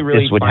you that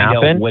this would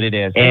happen."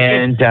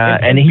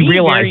 And he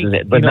realizes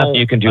it, but nothing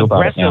you can do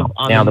about it now.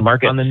 Now the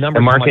market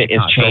is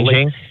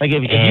changing, and he's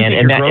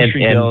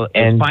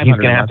going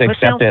to have to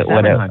accept it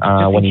when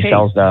he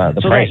sells the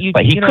price.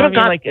 But he could have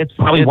got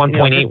probably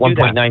 1.8,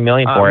 1.9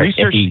 million for it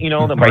if he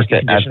priced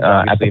it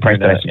at the price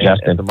that I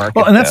suggested.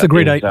 Well, and that's the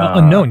great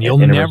unknown. You'll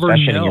never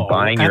know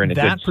at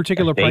that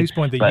particular price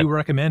point that you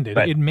recommended.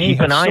 It may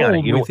have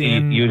sold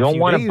within you don't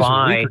want to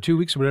buy, a week or 2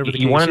 weeks, or whatever the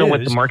case is. You want to know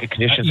what the market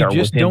conditions are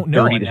within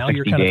 30 to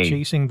 60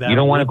 days. You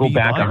don't want to go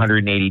back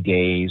 180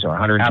 days or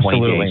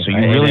 120 days. So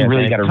you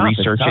really got to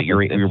research it. Your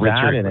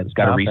research, and it's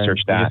got to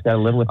research that. You just got to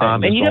live with it.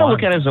 And you got to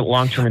look at it as a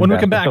long-term investment. When we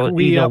come back,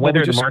 we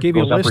just gave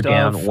you a list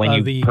of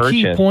the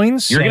key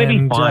points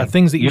and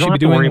things that you should be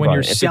doing when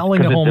you're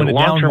selling a home in a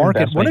down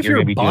market. What if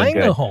you're buying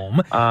a home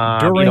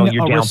during a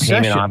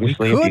recession? We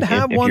could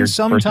have one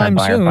sometime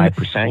soon. We'll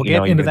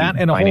get into that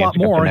and a whole lot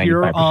more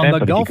here on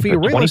the Golfi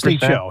Real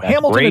Estate Show,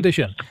 Hamilton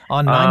Edition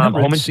on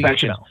 900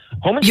 CHML.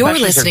 You're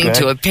listening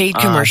to a paid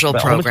commercial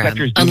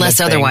program. Unless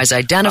otherwise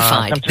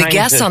identified, the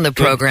guests on the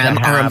program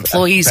are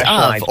employees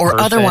of or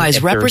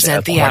otherwise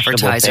represent the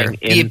advertiser.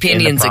 The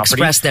opinions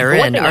expressed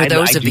therein are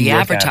those of the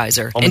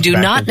advertiser and do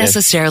not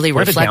necessarily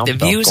reflect the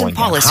views and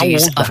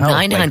policies of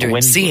 900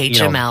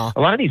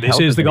 CHML. This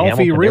is the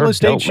Golfi Real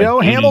Estate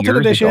Show, Hamilton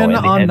Edition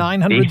on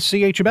 900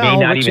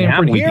 CHML. Rick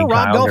Sanford here,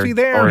 Rob Golfi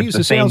there. He's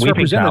the sales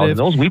representative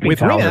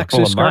with RE/MAX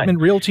Escarpment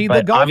Realty,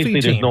 the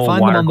Golfi Team.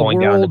 Find them on the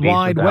World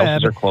Wide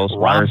Web,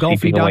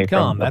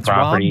 RobGolfi.com. That's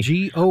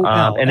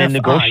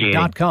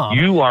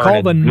RobGolfi.com.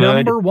 Call the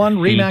number one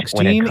RE/MAX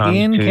team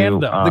in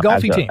Canada, the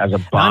Golfi Team,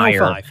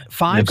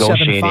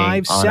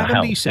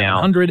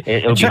 905-575-7700.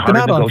 And check them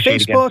out on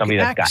Facebook,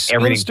 X,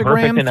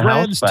 Instagram,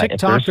 Threads,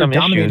 TikTok. They're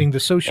dominating the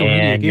social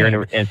media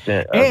game.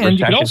 And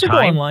you can also go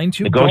online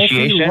to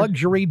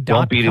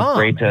GolfiLuxury.com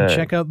and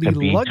check out the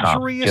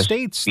luxury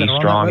estates that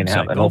are on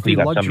that website,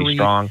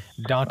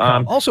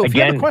 GolfiLuxury.com. Also, if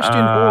you have a question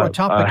or a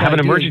topic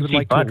idea you would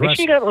like to address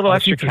on a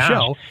future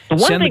show,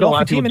 Send the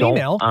Golfi team an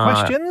email,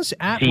 questions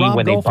at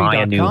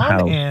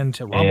robgolfi.com, and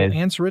Rob will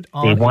answer it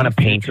on the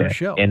future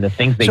show. And the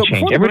things they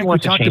change. Everyone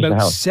wants to change the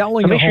house.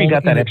 Selling a home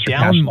in a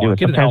down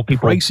market and how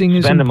pricing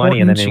is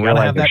important. You got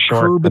to have that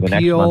curb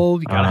appeal.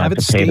 You got to have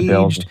it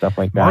staged.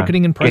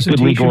 Marketing and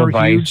presentation are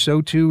huge.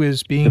 So too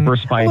is being a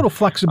little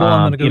flexible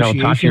on the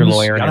negotiations. Talk to your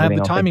lawyer. Got to have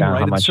the timing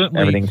right, and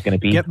certainly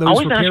get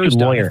those repairs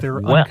done if they're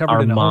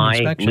uncovered in a home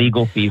inspection.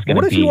 Legal fees going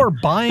to be? What if you are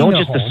buying Don't a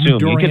just home assume.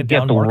 during You could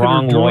get the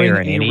wrong lawyer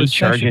and he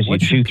charges you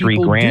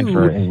 $2,000-$3,000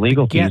 for his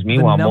legal fees.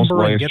 Meanwhile, most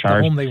lawyers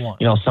charge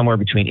somewhere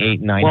between $800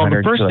 and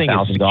 $900 to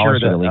 $1,000 for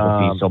the legal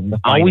fees. So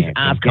always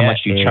ask how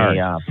much you charge,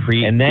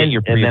 and then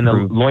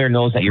the lawyer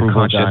knows that you're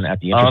conscious at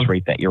the interest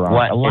rate that you're on.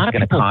 What it's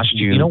going to cost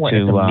you to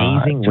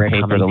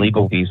pay for the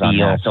legal fees on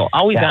that. So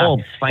always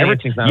ask.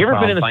 You ever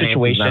been in a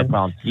situation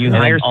you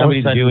hire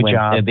somebody to do a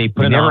job, they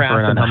put an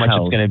offer on how much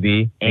it's going to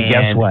be, and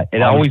guess what?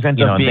 It always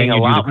ends up being a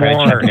lot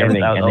more, and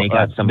they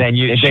got some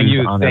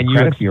issues on their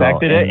credit bureau,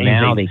 and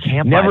now they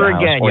can't. Never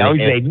again. You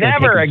always say,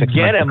 never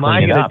again am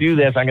I going to do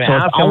this. I'm going to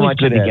ask how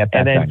much it is,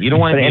 and then you don't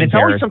want to. And it's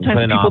always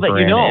sometimes people that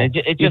you know.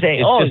 It just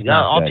say, oh,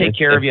 I'll take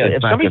care of you.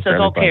 If somebody says,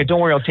 okay, don't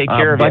worry, I'll take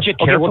care of you.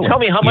 Okay, well, tell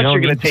me how much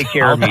you're going to take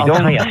care of me.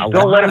 Don't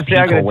let them say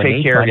I'm going to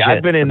take care of you.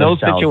 I've been in those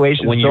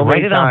situations when you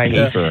write it on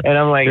paper, and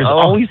I'm like, there's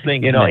always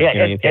things, you know,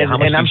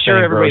 and I'm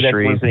sure everybody that's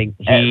listening,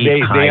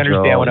 they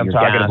understand what I'm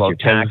talking about.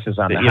 Taxes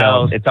on the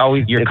house. It's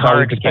always your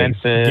car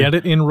expenses. Get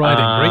it in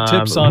writing. Great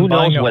tips on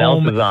buying a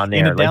home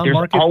in a down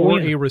market or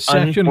a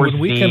recession. When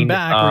we come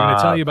back, we're going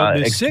to tell you about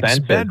this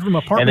 6-bedroom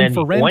apartment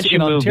for rent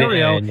in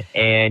Ontario.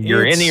 And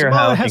you're in your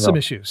house. It has some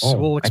issues.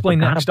 We'll explain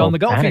next on the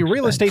Golfi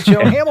Real Estate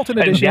Show, Hamilton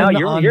Edition on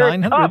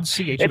 900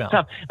 CHML. It's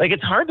tough. Like,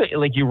 it's hard to,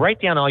 like, you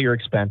write down all your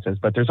expenses,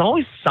 but there's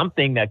always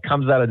something that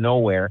comes out of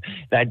nowhere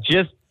that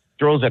just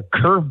throws a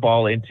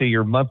curveball into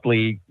your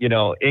monthly,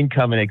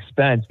 income and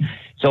expense.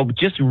 So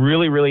just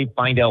really, really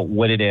find out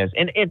what it is,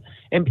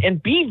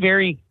 and be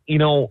very,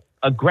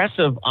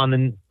 aggressive on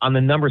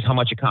the numbers, how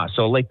much it costs.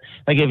 So like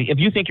if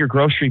you think your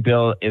grocery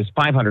bill is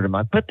 $500 a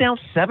month, put down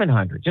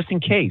 $700 just in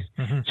case,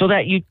 so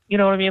that you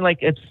know what I mean. Like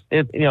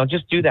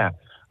just do that.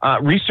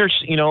 Research,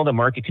 the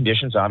market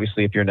conditions.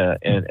 Obviously, if you're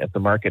if the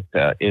market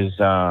is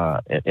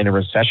in a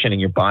recession and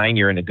you're buying,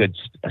 you're in a good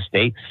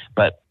state,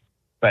 but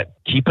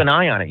keep an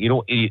eye on it. You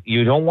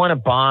don't want to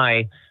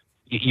buy.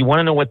 You want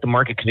to know what the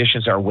market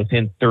conditions are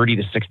within 30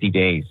 to 60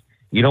 days.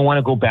 You don't want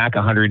to go back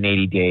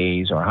 180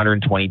 days or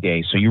 120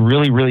 days. So you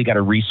really, really got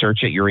to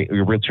research it. Your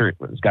realtor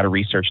has got to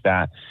research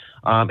that.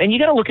 And you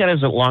got to look at it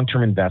as a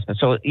long-term investment.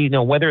 So,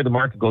 whether the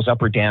market goes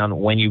up or down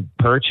when you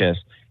purchase,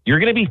 you're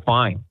going to be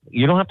fine.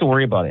 You don't have to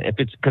worry about it.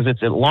 Because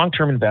it's a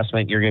long-term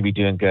investment, you're going to be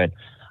doing good.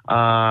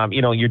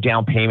 Your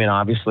down payment,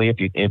 obviously,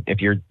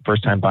 if you're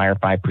first-time buyer,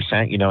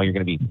 5%, you're going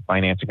to be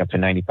financing up to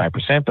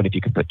 95%. But if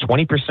you can put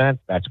 20%,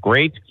 that's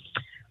great.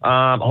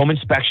 Home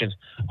inspections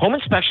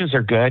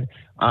are good,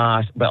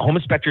 but home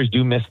inspectors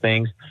do miss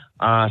things.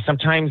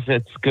 Sometimes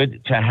it's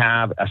good to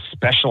have a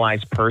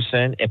specialized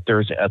person if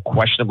there's a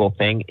questionable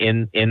thing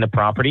in the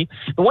property.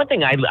 The one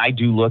thing I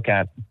do look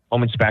at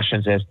home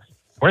inspections is,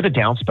 where are the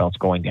downspouts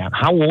going down?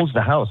 How old's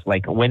the house?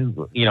 Like, when,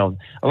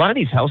 a lot of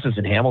these houses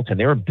in Hamilton,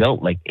 they were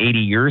built like 80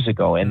 years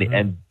ago, and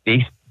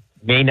they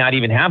may not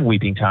even have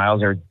weeping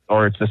tiles,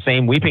 or it's the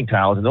same weeping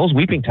tiles, and those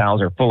weeping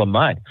tiles are full of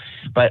mud.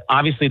 But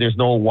obviously there's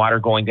no water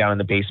going down in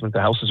the basement.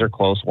 The houses are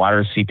close.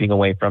 Water is seeping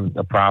away from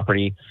the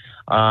property.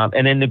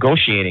 And then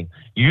negotiating.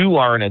 You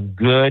are in a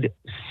good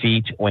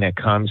seat when it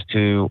comes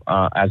to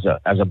as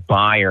a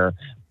buyer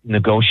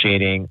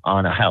negotiating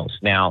on a house.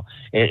 Now,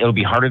 it'll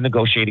be harder to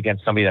negotiate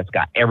against somebody that's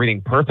got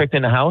everything perfect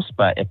in the house,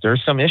 but if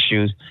there's some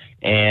issues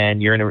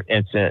and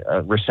it's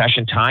a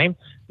recession time,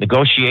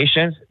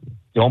 negotiations,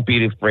 don't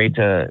be afraid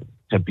to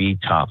be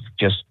tough.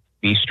 Just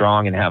be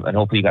strong and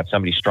hopefully you got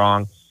somebody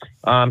strong.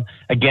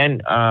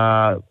 Again,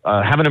 have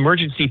an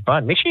emergency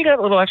fund. Make sure you got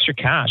a little extra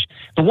cash.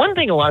 The one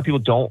thing a lot of people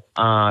don't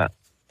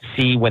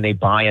see when they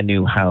buy a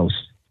new house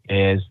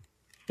is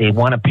they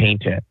want to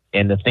paint it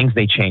and the things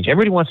they change.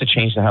 Everybody wants to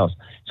change the house.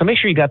 So make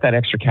sure you got that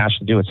extra cash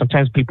to do it.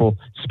 Sometimes people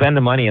spend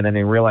the money and then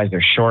they realize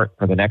they're short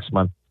for the next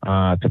month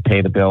to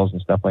pay the bills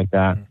and stuff like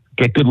that.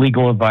 Get good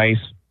legal advice.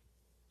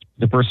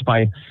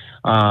 Diversify,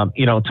 talk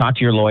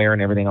to your lawyer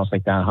and everything else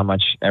like that, how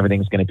much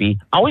everything's going to be.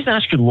 Always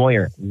ask your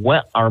lawyer,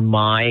 what are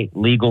my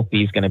legal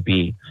fees going to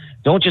be?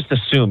 Don't just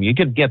assume. You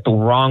could get the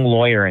wrong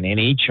lawyer and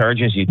he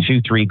charges you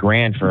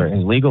 $2,000-$3,000 for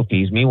his legal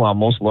fees. Meanwhile,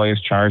 most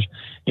lawyers charge,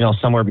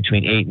 somewhere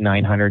between $800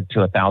 and $900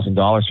 to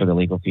 $1,000 for the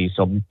legal fees.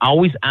 So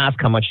always ask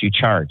how much you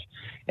charge.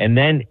 And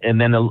then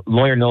the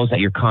lawyer knows that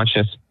you're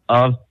conscious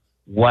of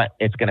what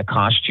it's going to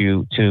cost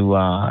you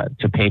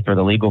to pay for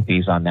the legal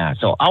fees on that.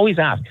 So always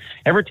ask.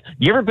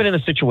 You ever been in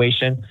a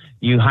situation,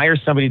 you hire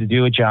somebody to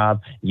do a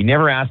job, you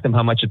never ask them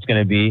how much it's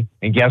going to be,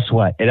 and guess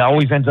what? It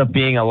always ends up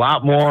being a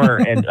lot more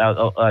and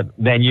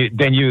than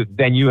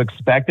you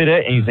expected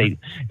it. And you say,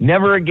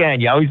 never again.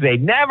 You always say,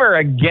 never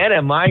again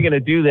am I going to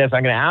do this.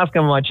 I'm going to ask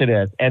how much it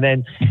is.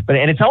 And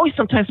it's always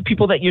sometimes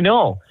people that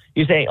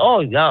You say,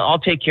 "Oh, I'll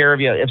take care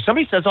of you." If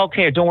somebody says,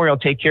 "Okay, don't worry, I'll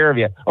take care of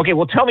you," okay,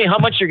 well, tell me how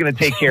much you're going to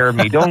take care of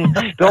me. Don't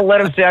let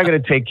them say I'm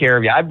going to take care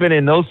of you. I've been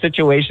in those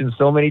situations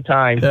so many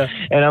times,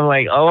 and I'm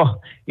like, oh,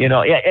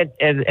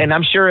 and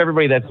I'm sure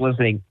everybody that's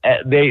listening,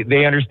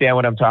 they understand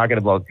what I'm talking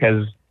about,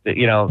 because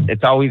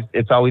it's always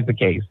the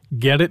case.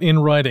 Get it in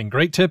writing.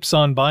 Great tips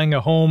on buying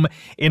a home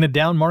in a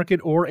down market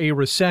or a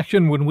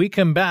recession. When we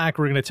come back,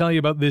 we're going to tell you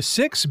about this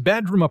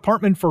 6-bedroom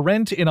apartment for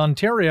rent in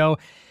Ontario.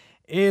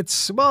 It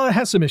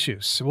has some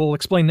issues. We'll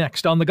explain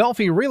next on the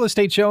Golfi Real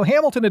Estate Show,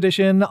 Hamilton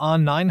Edition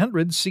on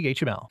 900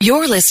 CHML.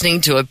 You're listening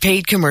to a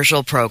paid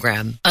commercial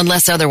program.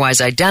 Unless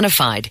otherwise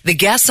identified, the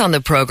guests on the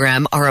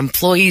program are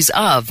employees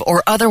of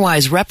or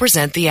otherwise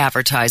represent the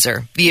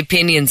advertiser. The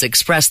opinions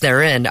expressed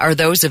therein are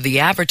those of the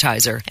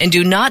advertiser and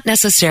do not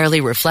necessarily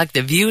reflect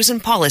the views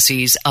and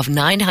policies of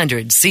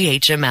 900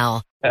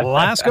 CHML.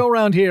 Last go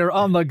round here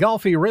on the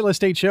Golfi Real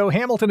Estate Show,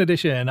 Hamilton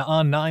Edition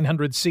on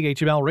 900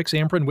 CHML. Rick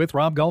Zamprin with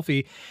Rob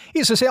Golfi.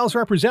 He's a sales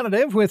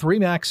representative with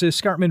RE/MAX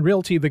Escarpment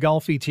Realty, the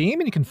Golfi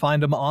Team, and you can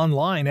find him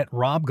online at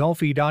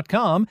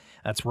robgolfi.com.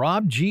 That's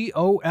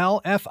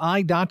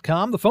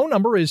robgolfi.com. The phone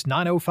number is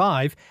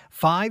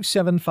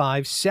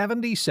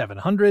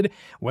 905-575-7700.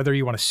 Whether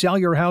you want to sell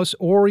your house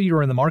or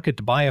you're in the market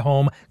to buy a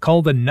home,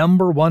 call the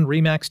 #1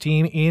 RE/MAX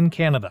team in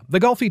Canada,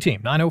 the Golfi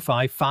Team,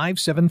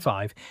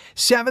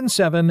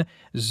 905-575-7700.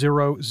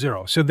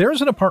 So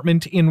there's an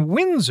apartment in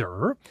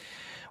Windsor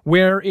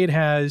where it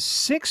has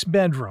 6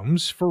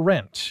 bedrooms for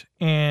rent.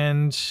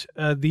 And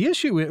the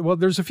issue,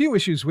 there's a few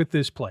issues with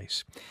this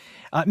place.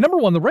 Number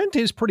one, the rent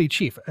is pretty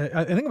cheap.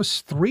 I think it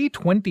was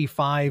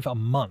 $325 a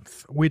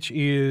month, which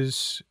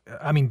is,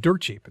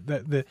 dirt cheap.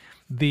 The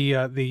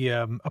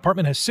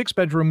apartment has 6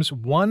 bedrooms,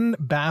 1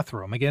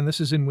 bathroom. Again,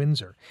 this is in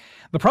Windsor.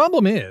 The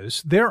problem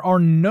is there are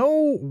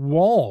no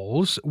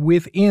walls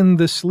within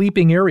the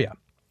sleeping area.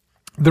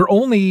 They're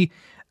only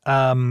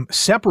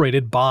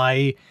separated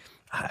by,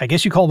 I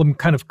guess you call them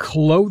kind of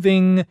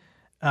clothing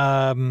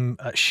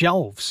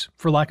shelves,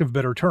 for lack of a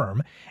better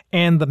term,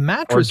 and the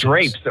mattresses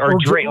or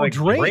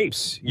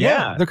drapes.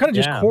 Yeah, they're kind of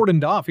just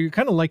cordoned off. You're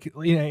kind of like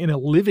in a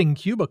living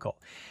cubicle,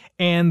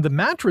 and the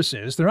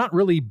mattresses, they're not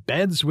really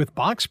beds with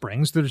box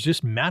springs. There's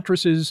just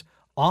mattresses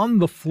on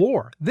the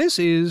floor. This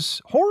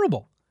is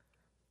horrible.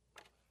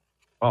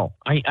 Oh,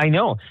 I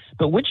know,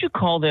 but would you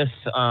call this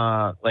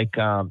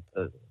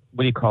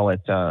what do you call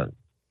it?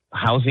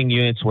 Housing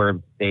units where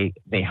they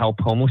help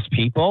homeless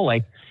people,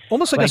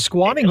 almost like a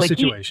squatting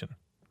situation.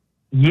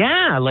 They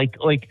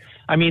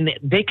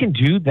can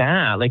do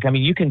that.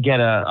 You can get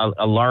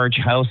a large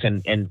house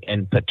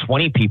and put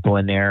 20 people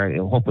in there.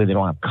 Hopefully they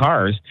don't have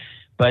cars,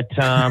 but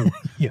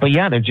but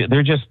yeah,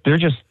 they're just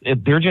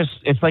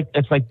it's like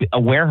a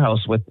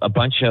warehouse with a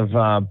bunch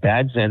of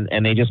beds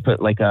and they just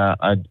put like a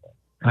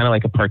kind of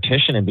like a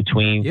partition in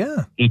between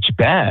each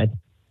bed.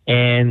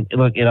 And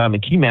look, can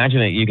you imagine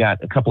that you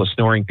got a couple of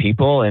snoring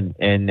people and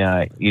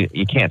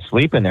you can't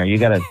sleep in there? You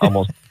got to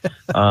almost,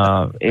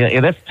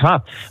 that's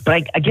tough.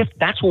 But I guess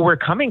that's what we're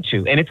coming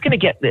to. And it's going to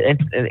get,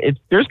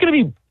 there's going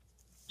to be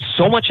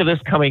so much of this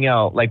coming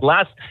out. Like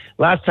last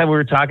time we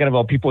were talking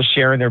about people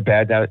sharing their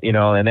beds out,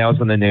 and that was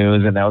in the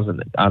news and that was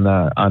on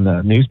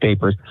the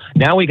newspapers.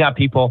 Now we got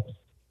people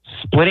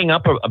splitting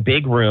up a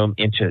big room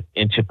into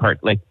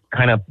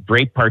kind of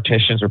drape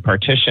partitions or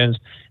partitions.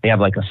 They have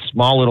like a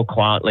small little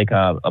closet, like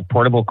a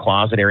portable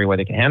closet area where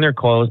they can hang their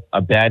clothes,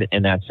 a bed,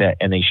 and that's it.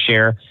 And they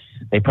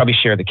probably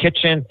share the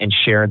kitchen and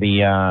share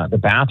the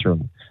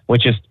bathroom,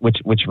 which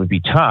would be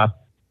tough.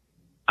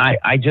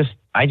 I just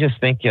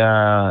think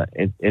you're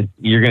going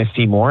to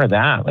see more of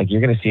that. Like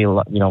you're going to see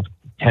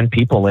 10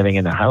 people living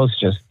in the house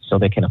just so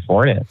they can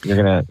afford it. You're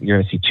going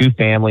to see 2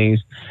 families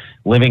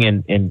living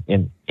in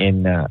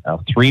a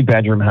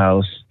 3-bedroom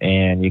house,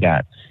 and you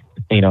got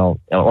or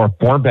a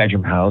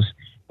 4-bedroom house,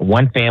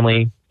 1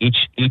 family, each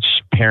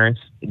parents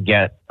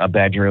get a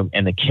bedroom,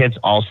 and the kids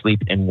all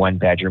sleep in 1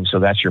 bedroom. So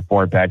that's your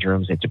 4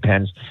 bedrooms. It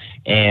depends.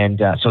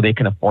 And so they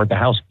can afford the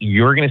house.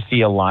 You're going to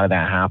see a lot of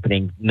that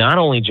happening. Not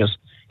only just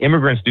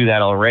immigrants do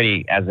that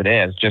already as it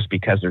is, just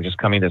because they're just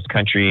coming to this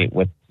country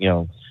with,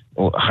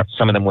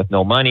 some of them with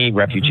no money,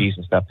 refugees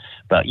and stuff.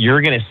 But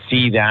you're going to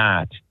see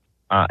that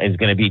is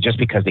going to be just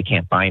because they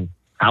can't find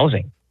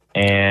housing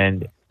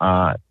and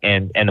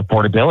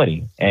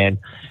affordability. And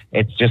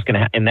it's just going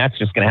to, and that's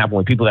just going to happen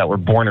with people that were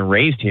born and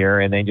raised here.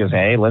 And they just,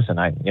 hey, listen,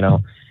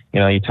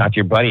 you talk to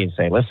your buddy and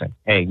say, listen,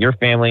 hey, your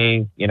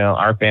family,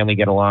 our family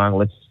get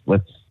along.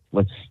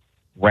 Let's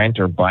rent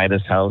or buy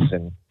this house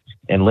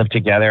and live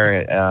together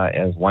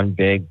as one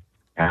big,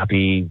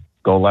 happy,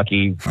 go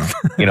lucky,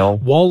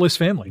 wallless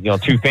family.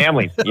 2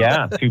 families.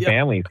 Yeah, 2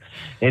 families.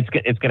 It's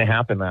going to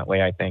happen that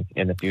way, I think,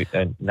 in the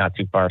future, not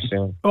too far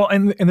soon. Well,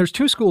 and there's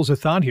 2 schools of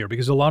thought here,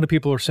 because a lot of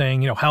people are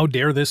saying, how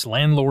dare this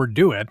landlord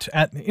do it?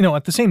 At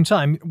the same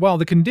time, while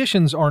the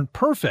conditions aren't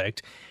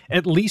perfect,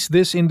 at least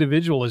this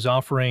individual is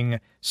offering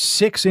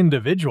 6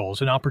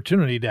 individuals an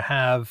opportunity to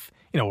have,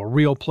 a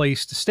real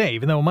place to stay.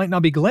 Even though it might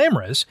not be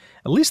glamorous,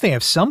 at least they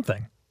have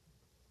something.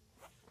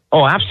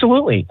 Oh,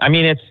 absolutely. I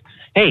mean,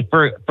 hey,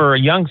 for a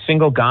young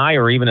single guy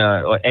or even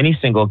any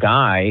single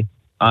guy,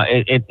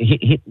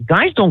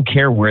 guys don't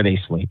care where they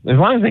sleep as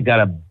long as they got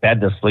a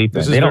bed to sleep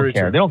in. They don't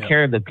care. True. They don't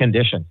care the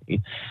condition.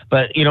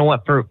 But you know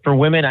what? For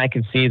women, I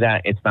can see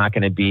that it's not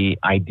going to be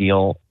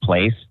ideal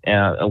place.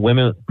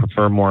 Women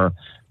prefer more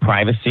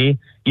privacy.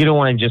 You don't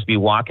want to just be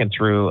walking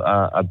through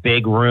a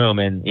big room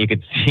and you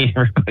could see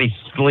everybody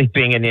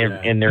sleeping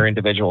in their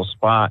individual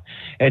spot.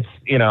 It's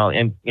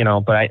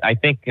but I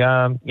think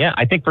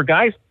I think for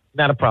guys,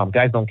 not a problem.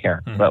 Guys don't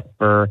care. Mm-hmm. But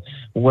for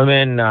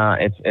women,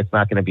 it's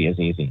not going to be as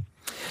easy.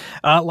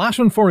 Last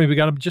one for me. We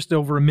got just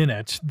over a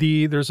minute.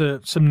 There's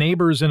some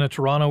neighbors in a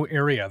Toronto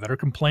area that are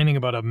complaining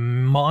about a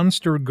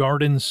monster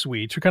garden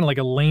suite, or kind of like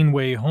a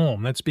laneway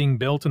home that's being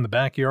built in the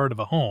backyard of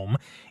a home.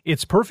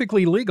 It's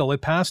perfectly legal.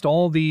 It passed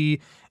all the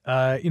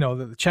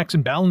checks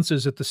and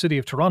balances at the City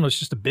of Toronto. It's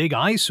just a big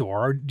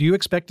eyesore. Do you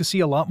expect to see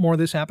a lot more of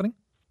this happening?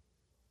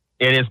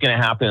 It is going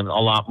to happen a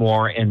lot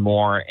more,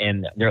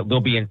 and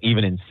there'll be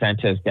even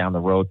incentives down the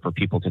road for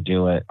people to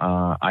do it.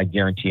 I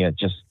guarantee it,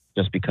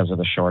 just because of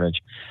the shortage.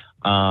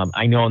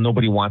 I know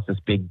nobody wants this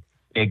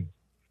big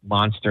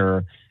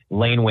monster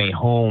laneway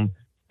home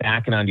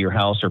backing onto your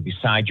house or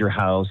beside your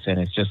house, and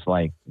it's just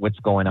like, what's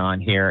going on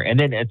here? And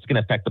then it's going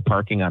to affect the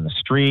parking on the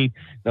street.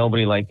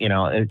 Nobody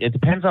it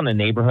depends on the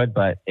neighborhood,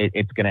 but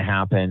it's going to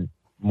happen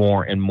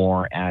more and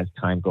more as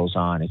time goes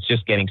on. It's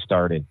just getting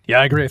started. Yeah,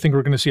 I agree. I think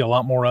we're going to see a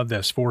lot more of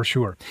this for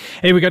sure.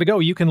 Hey, we got to go.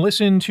 You can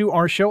listen to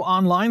our show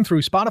online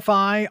through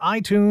Spotify,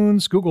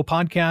 iTunes, Google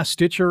Podcasts,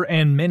 Stitcher,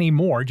 and many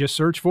more. Just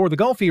search for The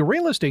Golfi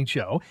Real Estate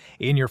Show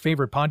in your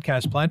favorite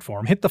podcast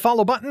platform. Hit the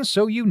follow button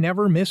so you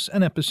never miss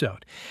an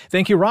episode.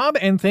 Thank you, Rob,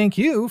 and thank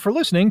you for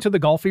listening to The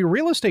Golfi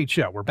Real Estate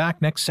Show. We're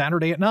back next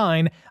Saturday at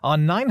 9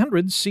 on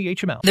 900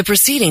 CHML. The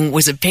proceeding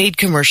was a paid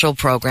commercial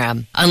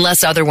program.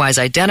 Unless otherwise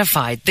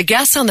identified, the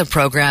guests on the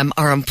program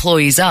are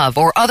employees of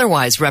or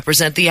otherwise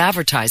represent the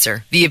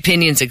advertiser. The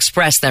opinions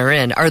expressed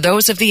therein are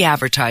those of the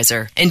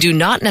advertiser and do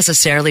not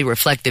necessarily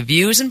reflect the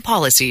views and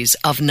policies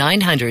of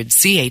 900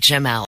 CHML.